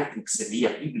biometrics via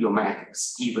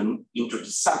bibliometrics, even into the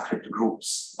sacred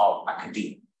groups of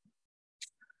academia.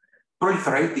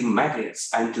 Proliferating metrics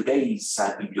and today's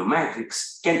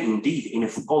bibliometrics can indeed, in a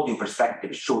Foucauldian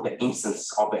perspective, show the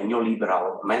instance of a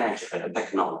neoliberal managerial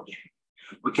technology.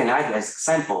 We can add as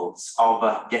examples of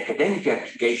the academic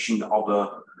application of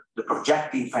the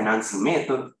projective financing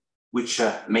method, which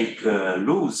make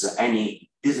lose any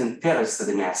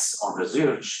disinterestedness on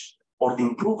research, or the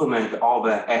improvement of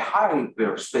a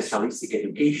hyper specialistic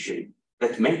education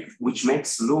which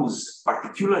makes lose,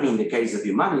 particularly in the case of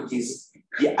humanities,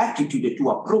 the attitude to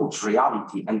approach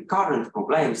reality and current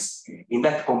problems in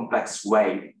that complex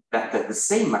way that the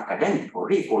same academic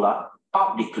curricula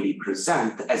publicly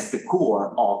present as the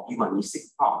core of humanistic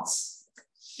paths.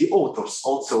 The authors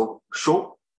also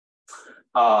show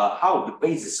how the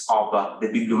basis of the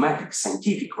bibliometric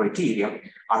scientific criteria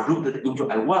are rooted into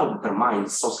a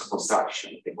well-determined social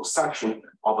construction, the construction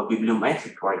of a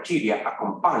bibliometric criteria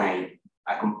accompanying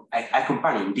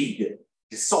indeed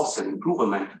the social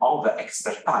improvement of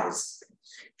expertise,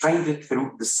 trained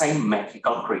through the same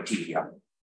metrical criteria.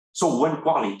 So when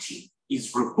quality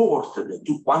is reported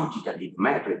to quantitative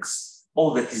metrics,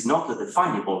 all that is not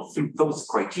definable through those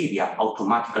criteria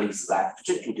automatically is left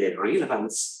to the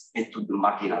relevance and to the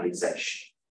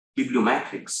marginalization.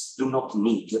 Bibliometrics do not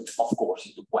need, of course,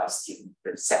 to question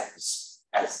themselves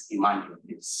as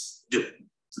humanities do.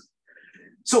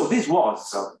 So this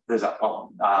was, as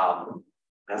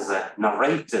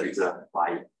narrated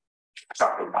by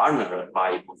Sharp and Turner,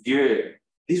 by Bourdieu,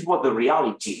 This was the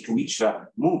reality to which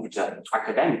moved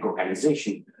academic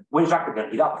organization when Jacques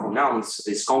Derrida pronounced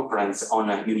this conference on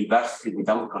a university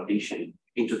without condition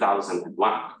in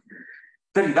 2001.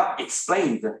 Derrida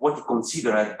explained what he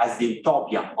considered as the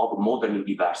utopia of modern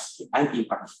university, and in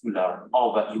particular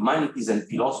of humanities and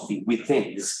philosophy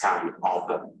within this kind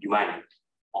of humanity,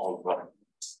 of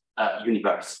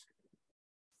university.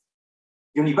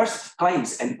 University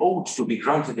claims and ought to be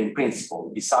granted in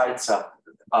principle, besides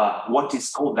what is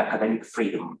called academic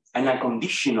freedom, an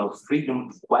unconditional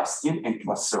freedom to question and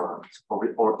to assert,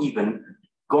 or even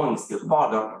going still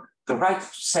further, the right to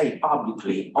say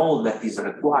publicly all that is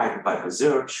required by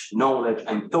research, knowledge,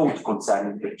 and thought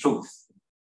concerning the truth.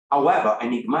 However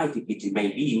enigmatic it may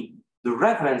be, the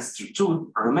reference to truth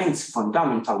remains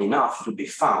fundamental enough to be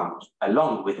found,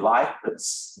 along with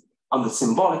likeness, on the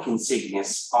symbolic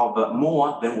insignias of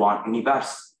more than one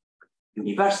university.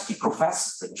 University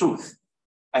professes the truth,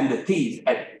 and the thief,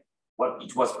 well,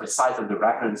 it was precisely the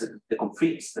reference, the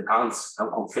conflicts, the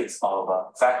conflicts of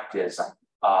factors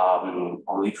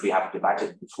on which we have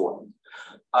debated before.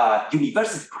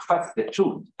 University professes the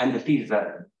truth, and that is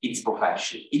its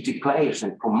profession. It declares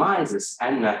and promises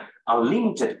an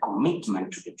unlimited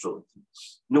commitment to the truth.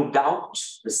 No doubt,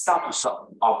 the status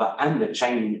and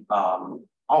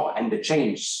the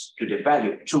change to the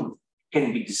value of truth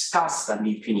can be discussed ad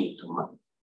infinitum,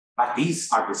 but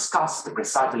these are discussed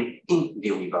precisely in the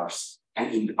university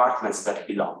and in departments that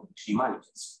belong to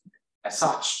humanities. As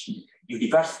such,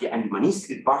 university and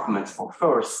humanistic departments for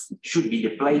first should be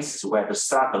the places where the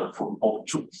struggle of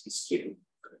truth is given.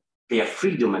 Their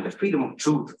freedom and the freedom of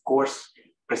truth, of course,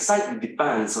 precisely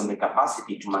depends on the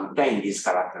capacity to maintain these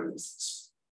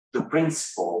characteristics. The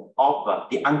principle of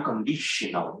the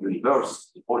unconditional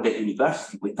university, or the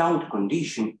university without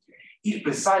condition, is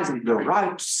precisely the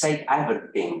right to say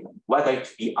everything, whether it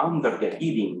be under the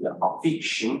heading of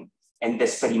fiction and the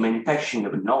experimentation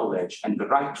of knowledge, and the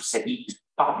right to say it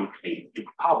publicly, to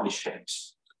publish it.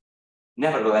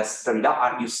 Nevertheless, Derrida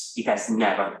argues it has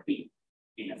never been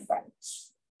in effect.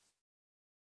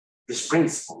 This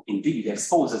principle indeed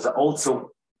exposes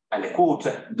also, and I quote,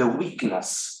 the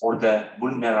weakness or the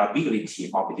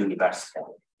vulnerability of the university,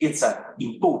 its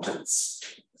importance,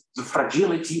 the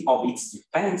fragility of its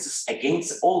defenses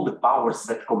against all the powers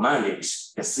that command it,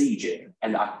 besiege it,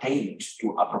 and attempt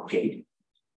to appropriate it.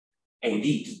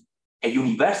 Indeed, a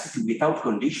university without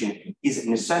condition is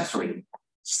necessarily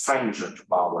stranger to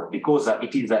power because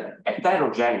it is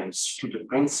heterogeneous to the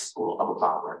principle of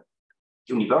power.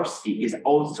 University is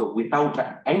also without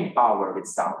any power of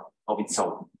its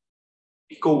own.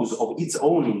 Because of its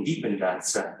own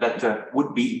independence that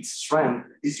would be its strength,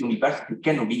 this university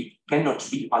cannot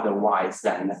be otherwise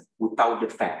than without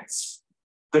defense.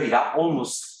 Derrida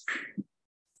almost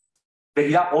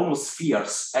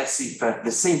fears as if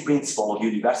the same principle of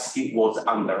university was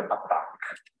under attack.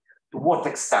 To what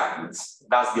extent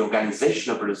does the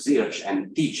organization of research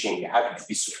and teaching have to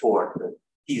be supported?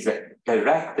 Is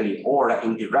directly or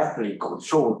indirectly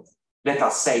controlled, let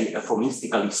us say,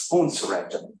 euphemistically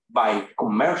sponsored by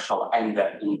commercial and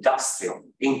industrial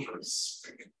interests.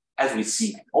 As we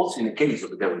see also in the case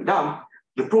of Derrida,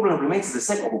 the problem remains the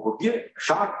same of Bourdieu,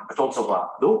 Chartres, but also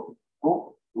of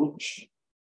Gauche.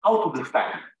 How to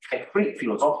define a free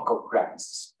philosophical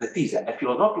practice, that is, a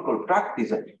philosophical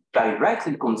practice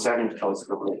directly concerning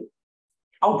philosophy.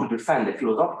 How to defend a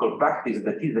philosophical practice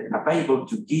that is capable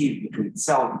to give to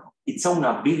itself its own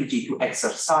ability to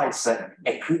exercise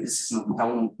a criticism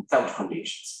without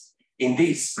conditions. In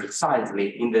this,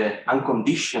 precisely, in the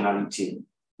unconditionality,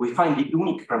 we find the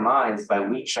unique premise by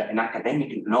which an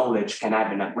academic knowledge can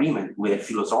have an agreement with a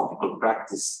philosophical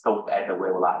practice taught as a way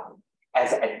of life,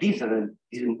 as a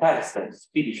disinterested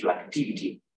spiritual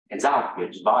activity, as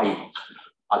argued by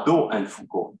Hadot and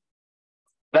Foucault.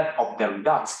 That of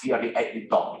Derrida is clearly a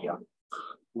utopia,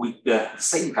 with the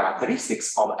same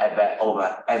characteristics of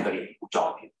every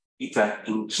utopia. It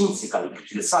intrinsically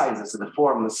criticizes the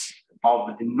forms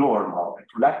of the normal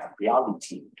to let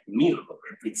reality mirror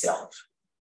itself.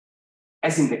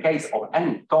 As in the case of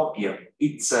any utopia,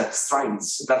 its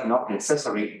strengths does not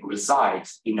necessarily reside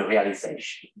in a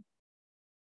realization.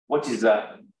 What is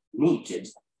needed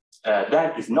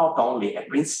then is not only a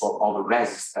principle of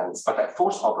resistance, but a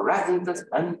force of resistance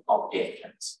and of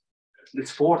agents. This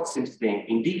force seems to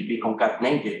indeed be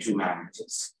concatenated to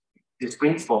humanities. This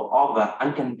principle of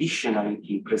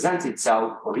unconditionality presents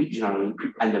itself originally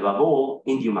and above all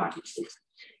in the humanities.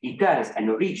 It has an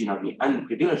originally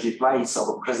unprivileged place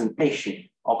of presentation,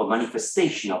 of a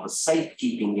manifestation of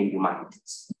safekeeping in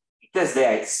humanities. It has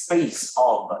there a space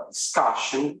of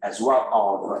discussion as well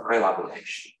as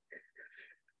elaboration.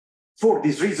 For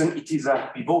this reason, it is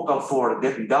pivotal for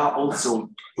Derrida also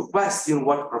to question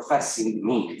what professing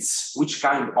means, which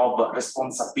kind of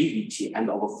responsibility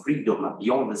and of freedom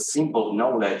beyond the simple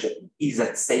knowledge is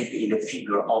at stake in the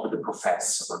figure of the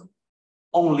professor.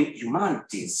 Only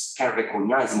humanities can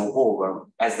recognize, moreover,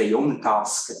 as their own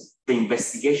task, the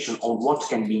investigation on what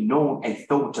can be known and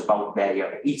thought about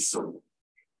their history.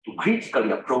 To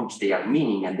critically approach their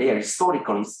meaning and their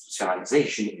historical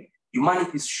institutionalization,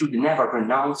 humanities should never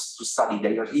renounce to study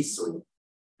their history.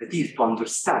 That is, to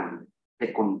understand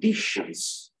the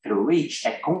conditions through which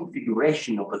a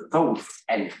configuration of the thought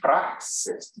and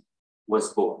practices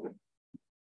was born,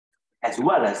 as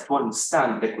well as to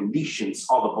understand the conditions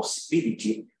of a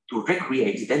possibility to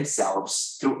recreate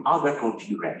themselves through other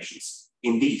configurations.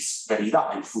 In this,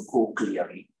 Derrida and Foucault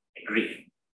clearly agree.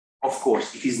 Of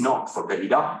course, it is not for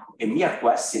Derrida a mere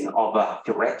question of a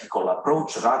theoretical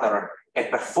approach, rather a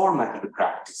performative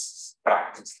practice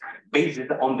based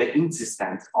on the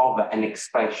insistence of an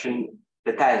expression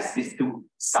that has this to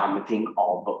something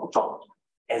of utopia,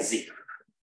 as if.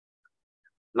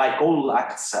 Like all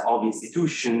acts of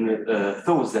institution,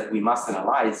 those that we must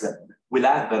analyze will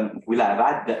have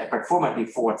had a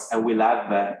performative force and will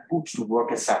have put to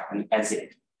work a certain as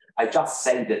if. I just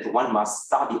said that one must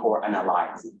study or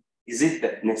analyze. Is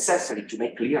it necessary to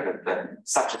make clear that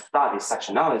such a study, such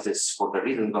analysis, for the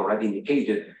reasons already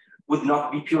indicated, would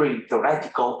not be purely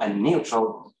theoretical and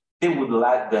neutral? They would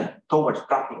lead towards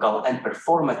practical and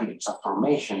performative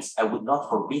transformations and would not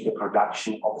forbid the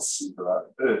production of a singular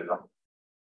oeuvre.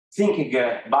 Thinking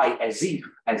by as if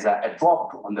as a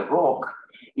drop on the rock,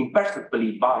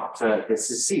 imperceptibly but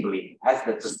decisively, has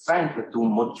the strength to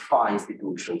modify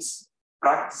institutions,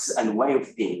 practice, and way of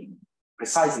thinking,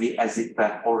 precisely as it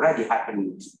already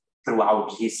happened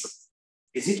throughout history.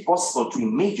 Is it possible to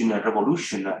imagine a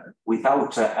revolution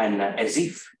without an as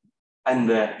if?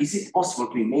 And is it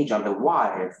possible to imagine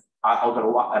otherwise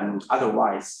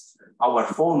our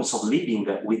forms of living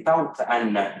without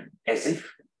an as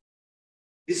if?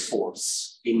 This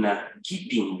force, in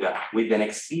keeping with an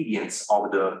experience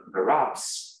of the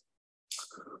perhaps,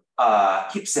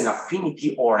 keeps an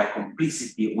affinity or a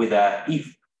complicity with a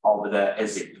if of the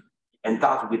as if, and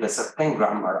thus with a certain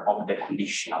grammar of the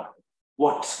conditional.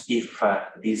 What if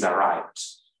these arrived?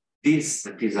 This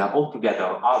that is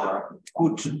altogether other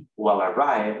could well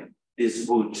arrive, this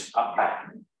would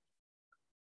happen.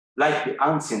 Like the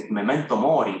ancient memento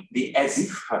mori, the as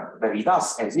if,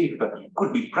 Derrida's as if,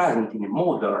 could be present in a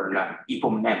modern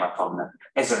hypomnematon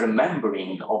as a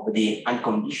remembering of the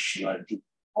unconditionality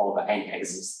of an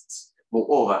existence.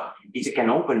 Moreover, it can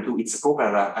open to its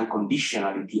proper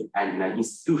unconditionality and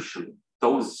institution,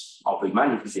 those of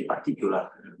humanities in particular,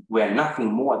 where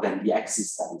nothing more than the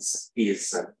existence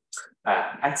is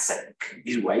at stake.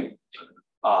 This way,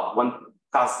 one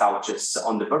thus touches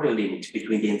on the very limit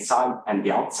between the inside and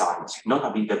the outside,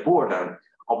 notably the border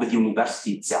of the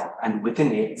university itself, and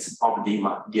within it of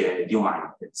the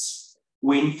humanities.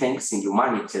 One thinks in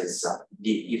humanities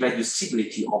the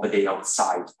irreducibility of their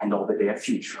outside and of their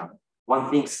future.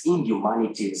 One thinks in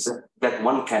humanities that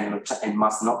one cannot and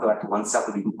must not let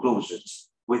oneself be enclosed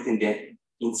within the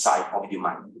inside of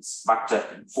humanities. But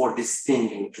for this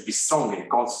thinking to be strong and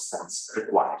consistent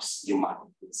requires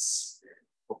humanities.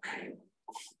 Okay.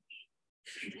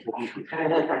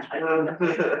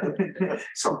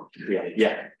 So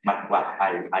yeah, but well,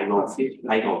 I go,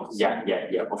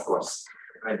 yeah, of course.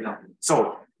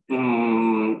 So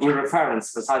in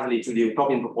reference precisely to the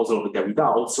utopian proposal of Derrida,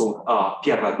 also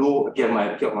Pierre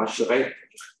Marcheret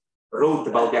wrote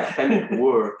about the academic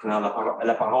work,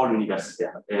 La Parole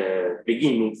Universitaire,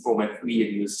 beginning from a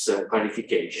previous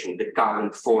clarification. The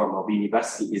current form of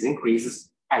university is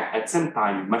increases, and at the same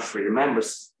time, Marcheret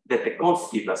remembers that the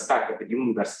constitutive aspect of the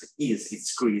university is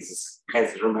its crisis,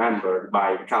 as remembered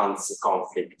by Kant's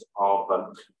conflict of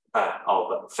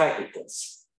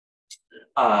faculties.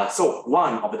 So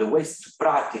one of the ways to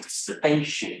practice the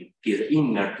tension is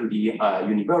inner to the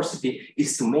university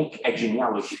is to make a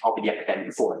genealogy of the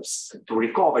academic forms, to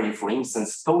recover, for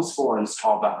instance, those forms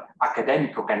of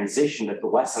academic organization that the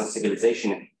Western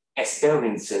civilization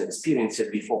experienced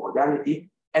before modernity,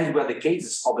 as were the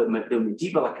cases of the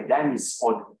medieval academies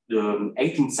or the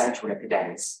 18th century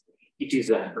academies. It is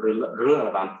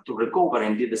relevant to recover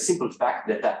indeed the simple fact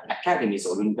that academies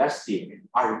or university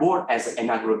are born as an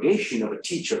aggregation of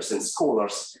teachers and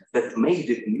scholars that made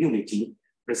the community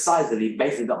precisely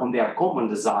based on their common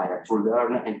desire to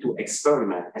learn and to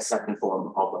experiment a certain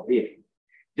form of living.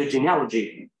 The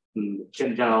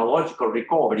genealogical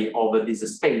recovery of these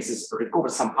spaces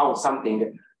recovers somehow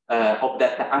something of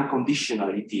that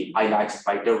unconditionality highlighted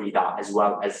by Derrida, as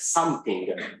well as something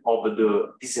of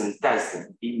the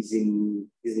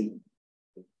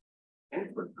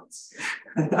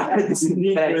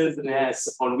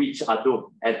disinterestedness on which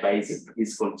Hadot had based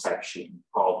his conception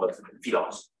of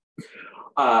philosophy.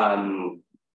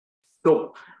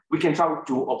 So we can try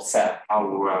to observe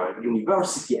our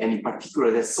university, and in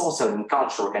particular the social and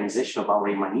cultural organization of our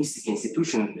humanistic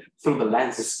institution through the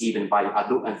lenses given by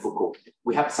Hadot and Foucault.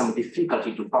 We have some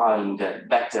difficulty to find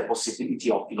that possibility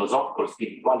of philosophical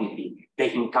spirituality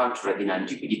they encountered in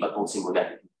antiquity, but also in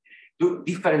modernity. The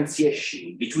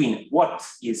differentiation between what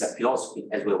is a philosophy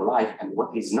as way of life and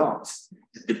what is not,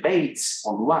 the debates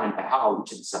on one how it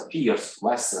disappears to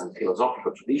Western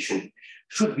philosophical tradition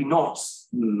should be not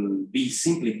be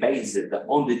simply based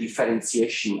on the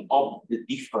differentiation of the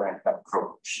different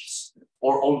approaches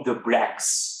or on the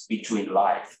breaks between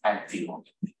life and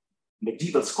philosophy.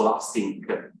 Medieval scholastic,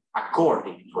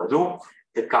 according to Hadot,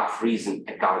 the Descartes reason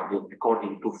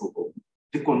according to Foucault,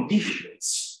 the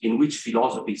conditions in which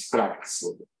philosophy is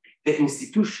practiced, the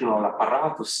institutional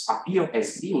apparatus appear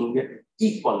as being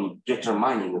equally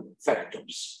determining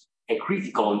factors. A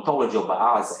critical ontology of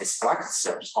us as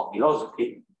practitioners of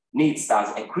philosophy needs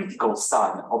thus a critical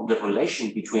study of the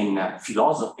relation between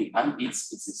philosophy and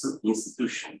its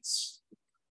institutions.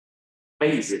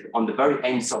 Based on the very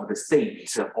aims of the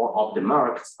state or of the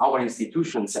market, our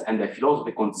institutions and the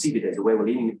philosophy conceived as a way of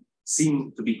living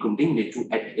seem to be condemned to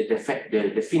a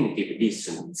definitive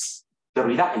dissonance.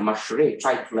 Derrida and Macheret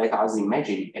try to let us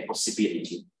imagine a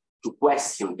possibility to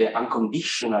question the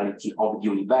unconditionality of the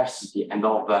university and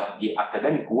of the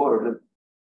academic world,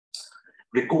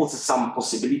 recalls some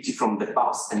possibility from the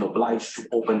past and obliged to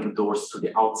open the doors to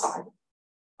the outside.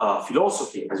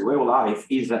 Philosophy, as way of life,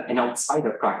 is an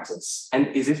outsider practice,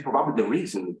 and is it probably the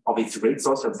reason of its great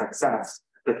social success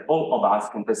that all of us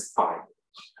can testify.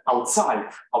 Outside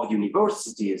of the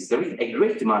universities, there is a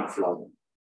great demand for philosophy.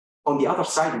 On the other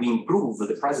side, we improve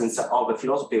the presence of the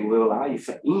philosophy of life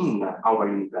in our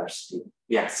university.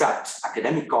 We accept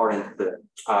academic current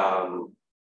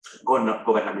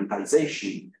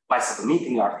governmentalization by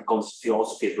submitting articles,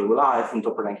 philosophy of life, in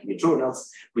top-ranking journals.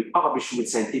 We publish with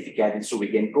scientific edits, so we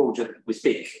gain project. We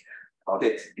speak about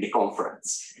it in the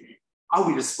conference. Are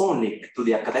we responding to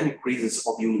the academic reasons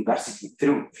of the university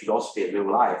through philosophy of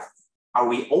life? Are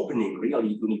we opening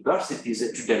really universities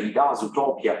to Derrida's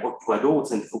Utopia or to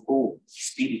Hadot's and Foucault's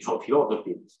spiritual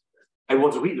philosophy? I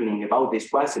was reasoning about this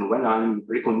question when I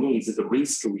recognized the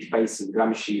risk we face in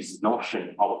Gramsci's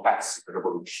notion of a passive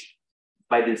revolution.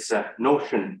 By this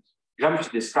notion,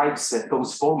 Gramsci describes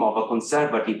those forms of a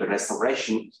conservative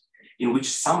restoration in which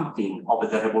something of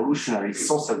the revolutionary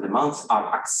social demands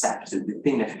are accepted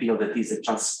within a field that is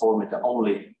transformed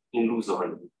only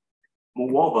illusorily.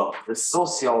 Moreover, the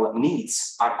social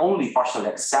needs are only partially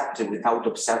accepted without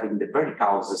observing the very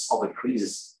causes of a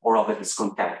crisis or of a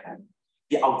discontentment.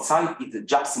 The outside is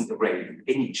just integrated,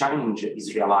 any change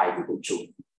is realizable too.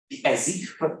 The as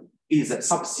if is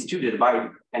substituted by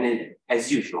an as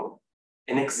usual.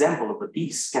 An example of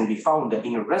this can be found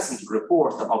in a recent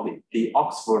report of the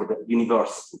Oxford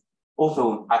University.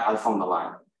 Also, I found a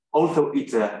line. Although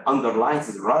it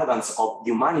underlines the relevance of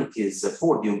humanities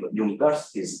for the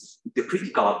universities, the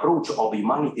critical approach of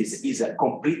humanities is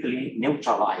completely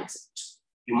neutralized.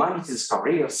 Humanities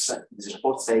careers, this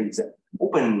report says,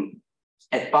 open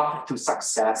a path to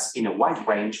success in a wide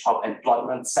range of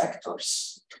employment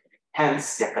sectors.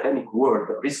 Hence, the academic world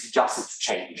risks just to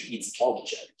change its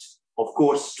object. Of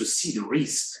course, to see the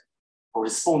risk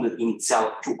corresponded in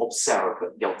itself to observe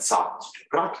the outside, to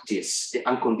practice the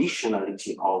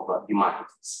unconditionality of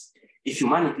humanities. If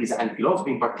humanities and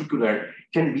philosophy in particular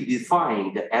can be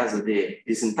defined as the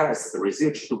disinterested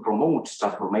research to promote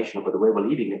transformation of the way of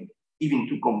living, even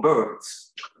to convert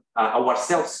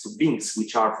ourselves to beings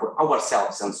which are for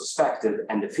ourselves unsuspected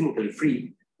and definitely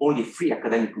free, only free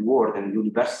academic world and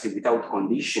university without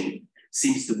condition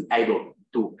seems to be able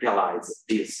to realize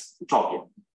this utopia.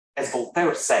 As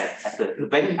Voltaire said at the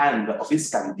very end of his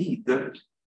Candide,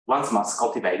 one must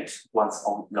cultivate one's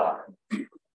own garden.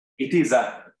 It is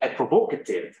a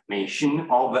provocative mention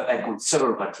of a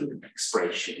conservative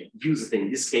expression, used in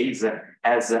this case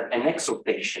as an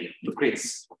exhortation to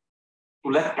critics.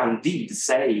 To let Candide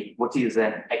say what is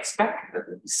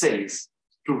expected, he says,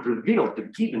 to reveal the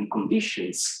given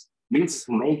conditions means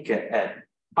to make a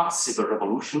passive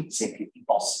revolution simply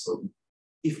impossible.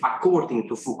 If, according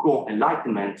to Foucault,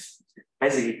 enlightenment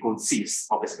basically consists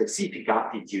of a specific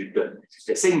attitude,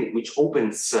 the same which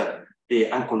opens the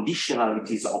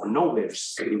unconditionalities of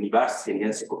knowledge to the university and the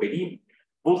encyclopedia,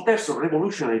 Voltaire's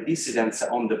revolutionary dissidence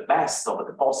on the best of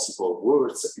the possible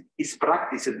worlds is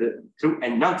practiced through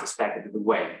an unsuspected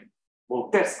way.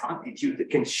 Voltaire's attitude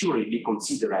can surely be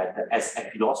considered as a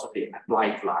philosophy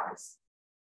applied life.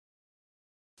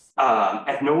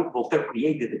 At note, Voltaire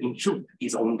created in truth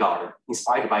his own garden,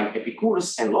 inspired by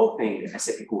Epicurus and loathing as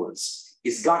Epicurus.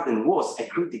 His garden was a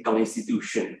critical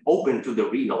institution, open to the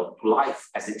real, to life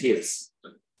as it is.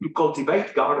 To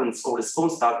cultivate gardens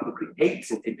corresponds to create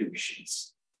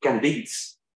institutions.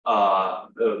 Candide's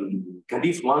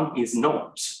one is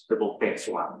not the Voltaire's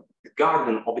one. The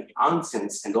garden of the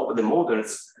ancients and of the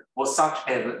moderns was such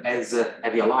as a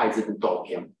realized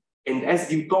utopia. And as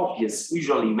the utopias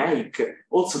usually make,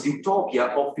 also the utopia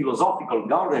of philosophical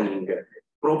gardening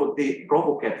provoked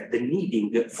the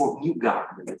needing for new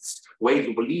gardens, ways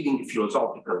of living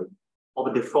philosophically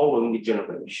of the following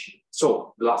generation.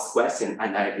 So the last question,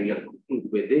 and I will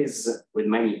conclude with this, with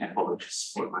many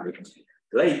apologies for my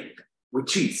delay,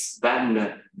 which is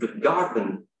then the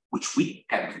garden which we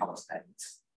can understand.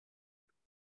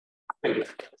 Thank you.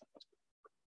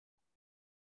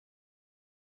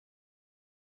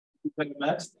 Thank you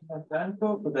very much,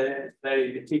 Gianfranco, for the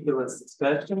very meticulous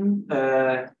discussion.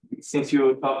 Since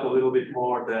you talked a little bit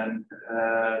more than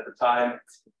the time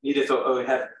needed, so we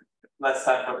have less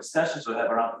time for discussion, so we have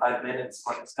around 5 minutes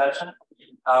for discussion.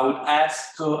 I would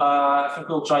ask to, I think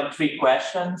we'll try 3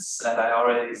 questions, and I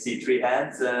already see 3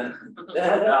 hands, and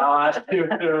I'll ask you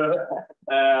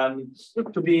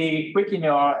to be quick in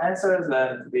your answers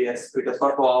and to be as quick as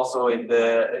possible also in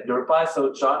the reply.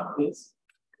 So John, please.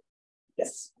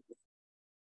 Yes.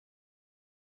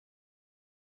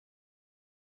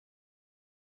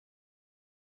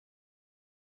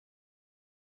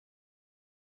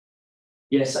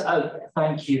 Yes,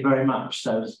 thank you very much.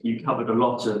 So you covered a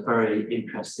lot of very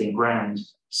interesting ground.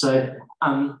 So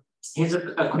here's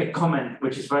a quick comment,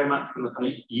 which is very much from the kind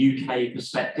of UK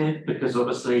perspective, because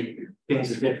obviously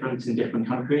things are different in different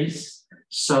countries.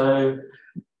 So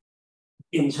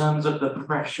in terms of the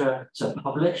pressure to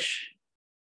publish,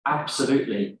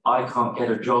 absolutely, I can't get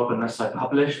a job unless I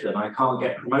publish, and I can't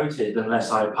get promoted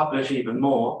unless I publish even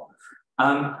more.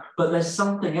 But there's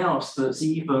something else that's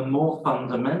even more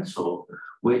fundamental,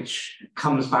 which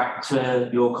comes back to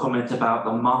your comment about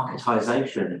the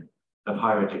marketization of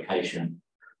higher education.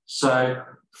 So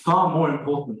far more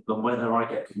important than whether I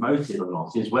get promoted or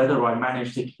not is whether I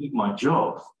manage to keep my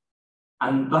job.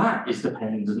 And that is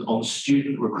dependent on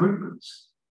student recruitment,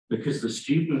 because the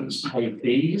students pay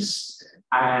fees,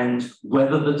 and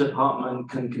whether the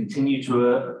department can continue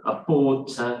to afford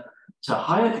to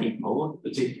hire people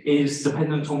is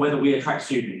dependent on whether we attract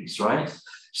students, right?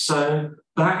 So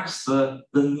that's the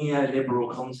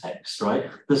neoliberal context,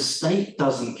 right? The state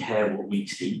doesn't care what we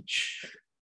teach,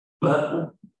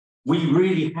 but we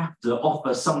really have to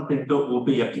offer something that will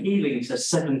be appealing to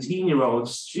 17-year-old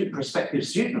prospective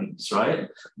students, right?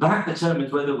 That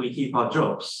determines whether we keep our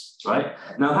jobs, right?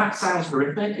 Now that sounds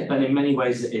horrific, and in many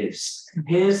ways it is.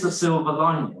 Here's the silver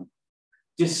lining.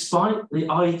 Despite the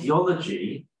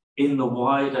ideology in the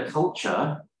wider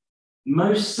culture,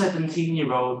 most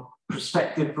 17-year-old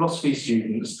prospective philosophy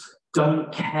students don't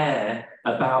care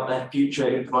about their future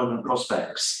employment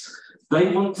prospects. They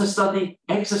want to study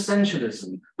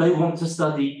existentialism. They want to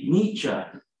study Nietzsche.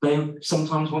 They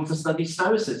sometimes want to study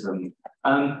Stoicism.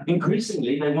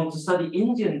 Increasingly, they want to study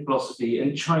Indian philosophy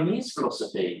and Chinese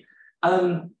philosophy.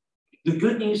 The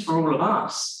good news for all of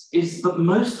us is that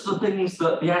most of the things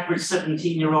that the average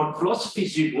 17-year-old philosophy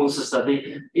student wants to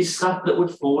study is stuff that would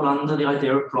fall under the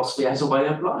idea of philosophy as a way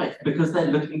of life, because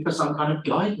they're looking for some kind of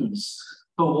guidance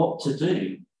for what to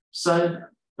do. So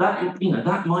that,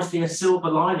 that might be a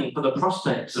silver lining for the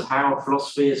prospects of how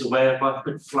philosophy as a way of life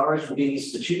could flourish within the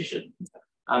institution.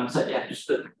 So yeah,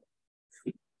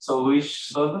 So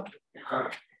Luis,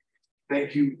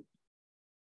 thank you.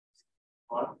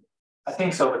 I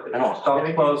think so, but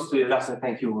talk close to it.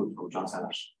 Thank you, John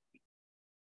Salas.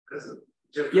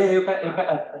 Yeah, you can.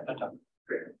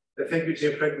 Thank you,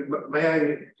 Gianfranco. May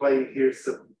I play here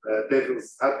some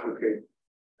devil's advocate?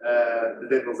 The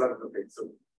devil's advocate.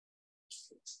 So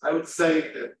I would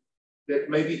say that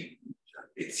maybe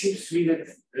it seems to me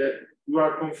that you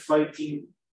are conflating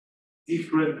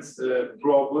different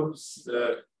problems.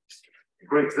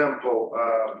 For example,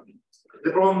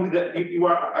 the problem that you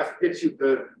are, I bet you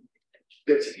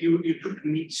that you took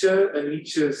Nietzsche and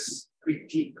Nietzsche's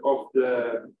critique of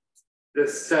the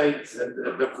state and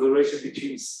the relation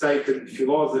between state and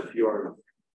philosophy, or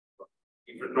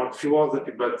even not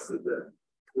philosophy, but the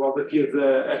philosophy as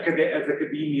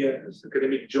academia, as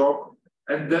academic job.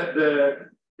 And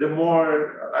the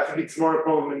more, I think it's more a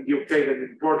problem in the UK than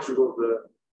in Portugal,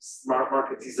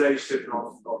 marketization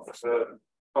of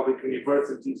public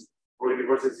universities or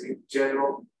universities in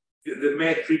general. The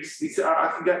metrics,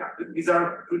 I think that these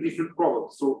are two different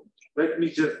problems. So let me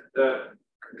just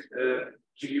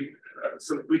give you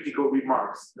some critical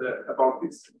remarks about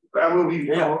this. I will be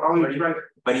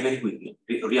very quickly.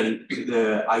 Really,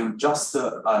 I just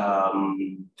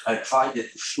tried to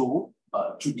show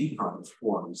two different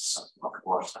forms, of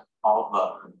course, of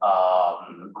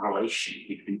relation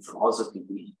between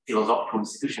philosophy, philosophical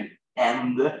institution,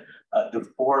 and the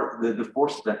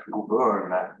force that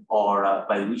govern or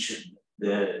by which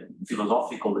the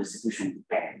philosophical institution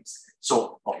depends.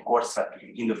 So, of course,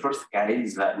 in the first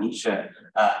case, Nietzsche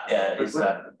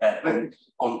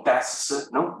contests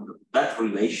that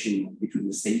relation between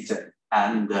the state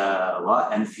and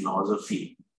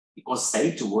philosophy, because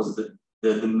state was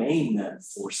the main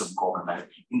force of government.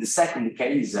 In the second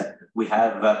case, we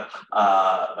have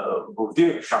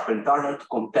Bourdieu, Charpentier to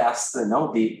contest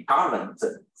the current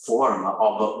form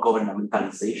of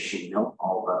governmentalization of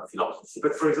philosophy.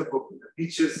 But for example,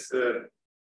 Nietzsche's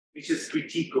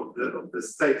critique of the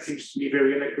state seems to be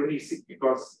very anachronistic,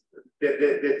 because that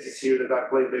is here that I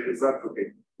play devil's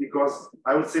advocate. Because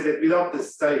I would say that without the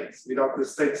states,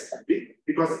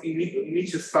 because in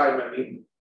Nietzsche's time, I mean,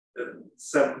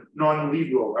 some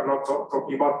non-liberal, I'm not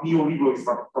talking about neoliberalism,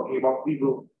 I'm talking about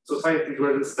liberal societies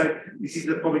where the state, this is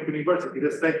the public university,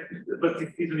 the state, but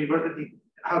this university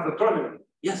has autonomy.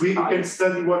 Yes, we can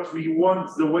study what we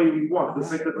want the way we want. The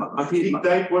state doesn't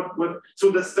dictate what. So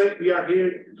the state, we are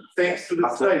here thanks to the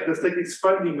state. The state is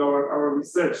funding our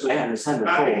research. I understand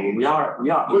that. We are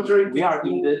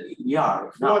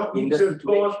now in the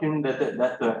situation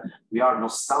that we are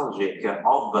nostalgic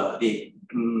of the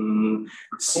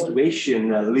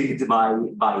situation lived by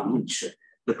Nietzsche.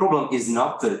 The problem is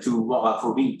not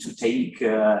for me to take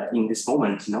in this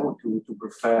moment, to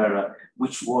prefer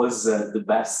which was the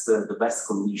best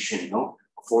condition,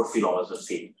 for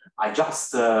philosophy. I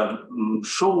just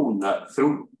shown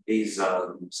through these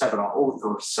several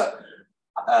authors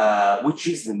which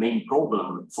is the main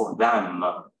problem for them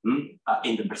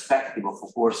in the perspective of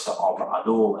course of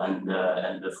Hadot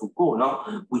and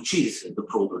Foucault, which is the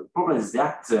problem. The problem is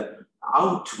that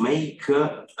how to make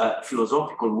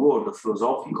philosophical world,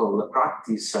 philosophical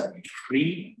practice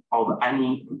free of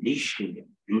any condition.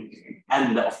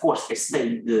 And of course, the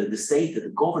state,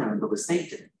 the government of the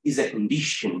state is a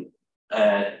condition.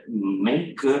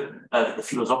 Make the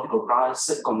philosophical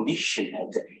practice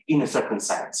conditioned in a certain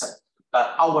sense.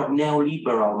 Our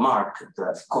neoliberal market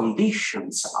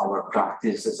conditions our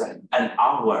practices and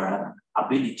our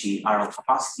ability, our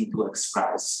capacity to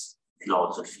express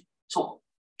philosophy. So,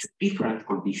 to different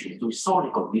conditions, to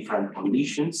historical different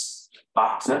conditions,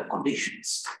 but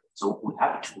conditions. So we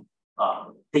have to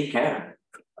take care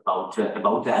about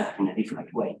that in a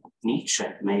different way. Nietzsche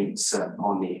makes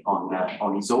on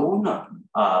his own,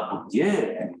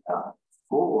 Bourdieu and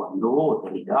Foucault and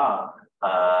Derrida,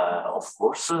 of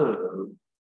course,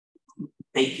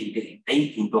 take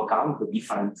into account the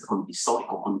different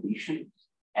historical conditions,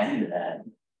 and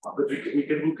but we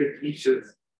can look at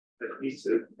Nietzsche's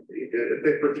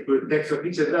that particular text of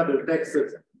Nietzsche and other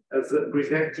texts as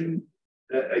presenting.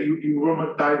 You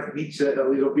romanticize Nietzsche a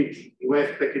little bit. He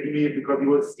left academia because he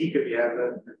was sick and he had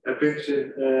a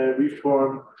pension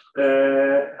reform.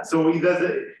 So he does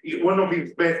one of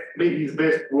his best, maybe his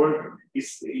best work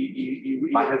is he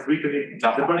has written it.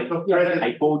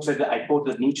 I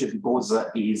quoted Nietzsche because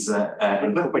he's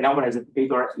Schopenhauer as a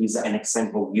figure is an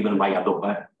example given by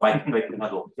Hadot.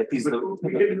 That is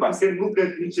we can look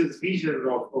at Nietzsche's vision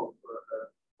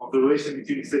of the relation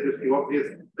between state and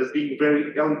philosophy as being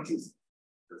very elitist.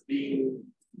 Being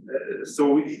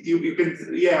so you can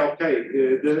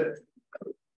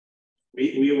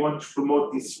we want to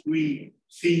promote this free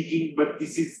thinking, but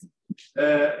this is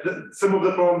some of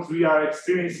the problems we are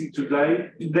experiencing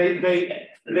today.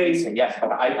 Yes,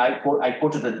 but I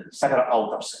quoted several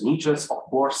authors. Nietzsche, of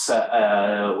course,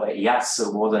 yes,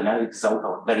 was an elitist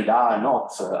author. Derrida,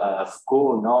 not.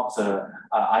 Foucault, not.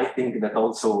 I think that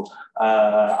also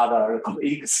other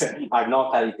colleagues are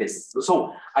not elitist.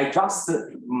 So I just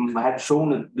have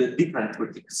shown the different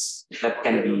critiques that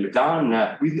can be done.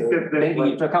 Taking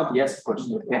into account, yes, of course.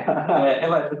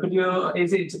 Hélder, could you?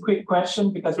 Is it a quick question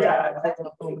because we are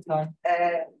all the time?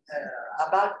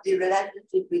 About the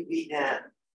relationship between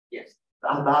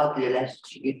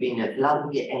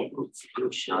philosophy and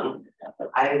institution,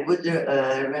 I would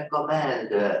recommend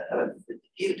the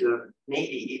future.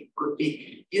 Maybe it could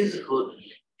be useful.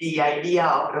 The idea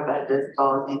of Roberto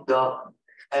Esposito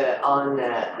on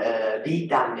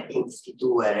vitam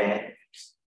instituere,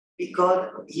 because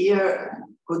here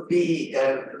could be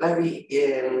very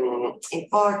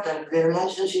important the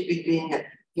relationship between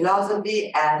philosophy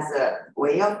as a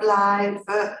way of life,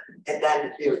 and then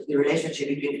the relationship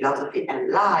between philosophy and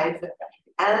life,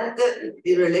 and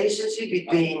the relationship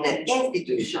between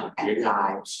institution and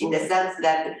life, in the sense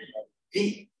that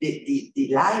the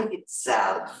life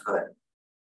itself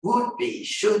would be,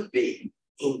 should be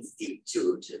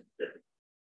instituted.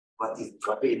 What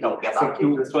we talk about?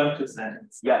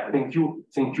 Yeah,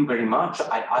 thank you very much.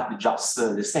 I add just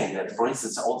the same, that for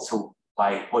instance, also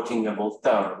by quoting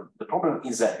Voltaire, the problem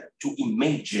is to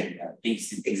imagine the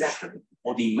institution, exactly,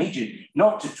 or the imagine,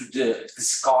 not to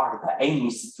discard any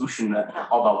institution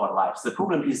of our lives. The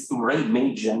problem is to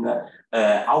reimagine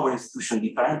our institution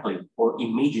differently, or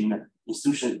imagine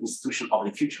institution of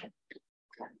the future.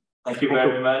 Thank you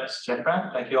very much,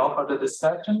 Gianfranco. Thank you all for the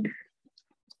discussion.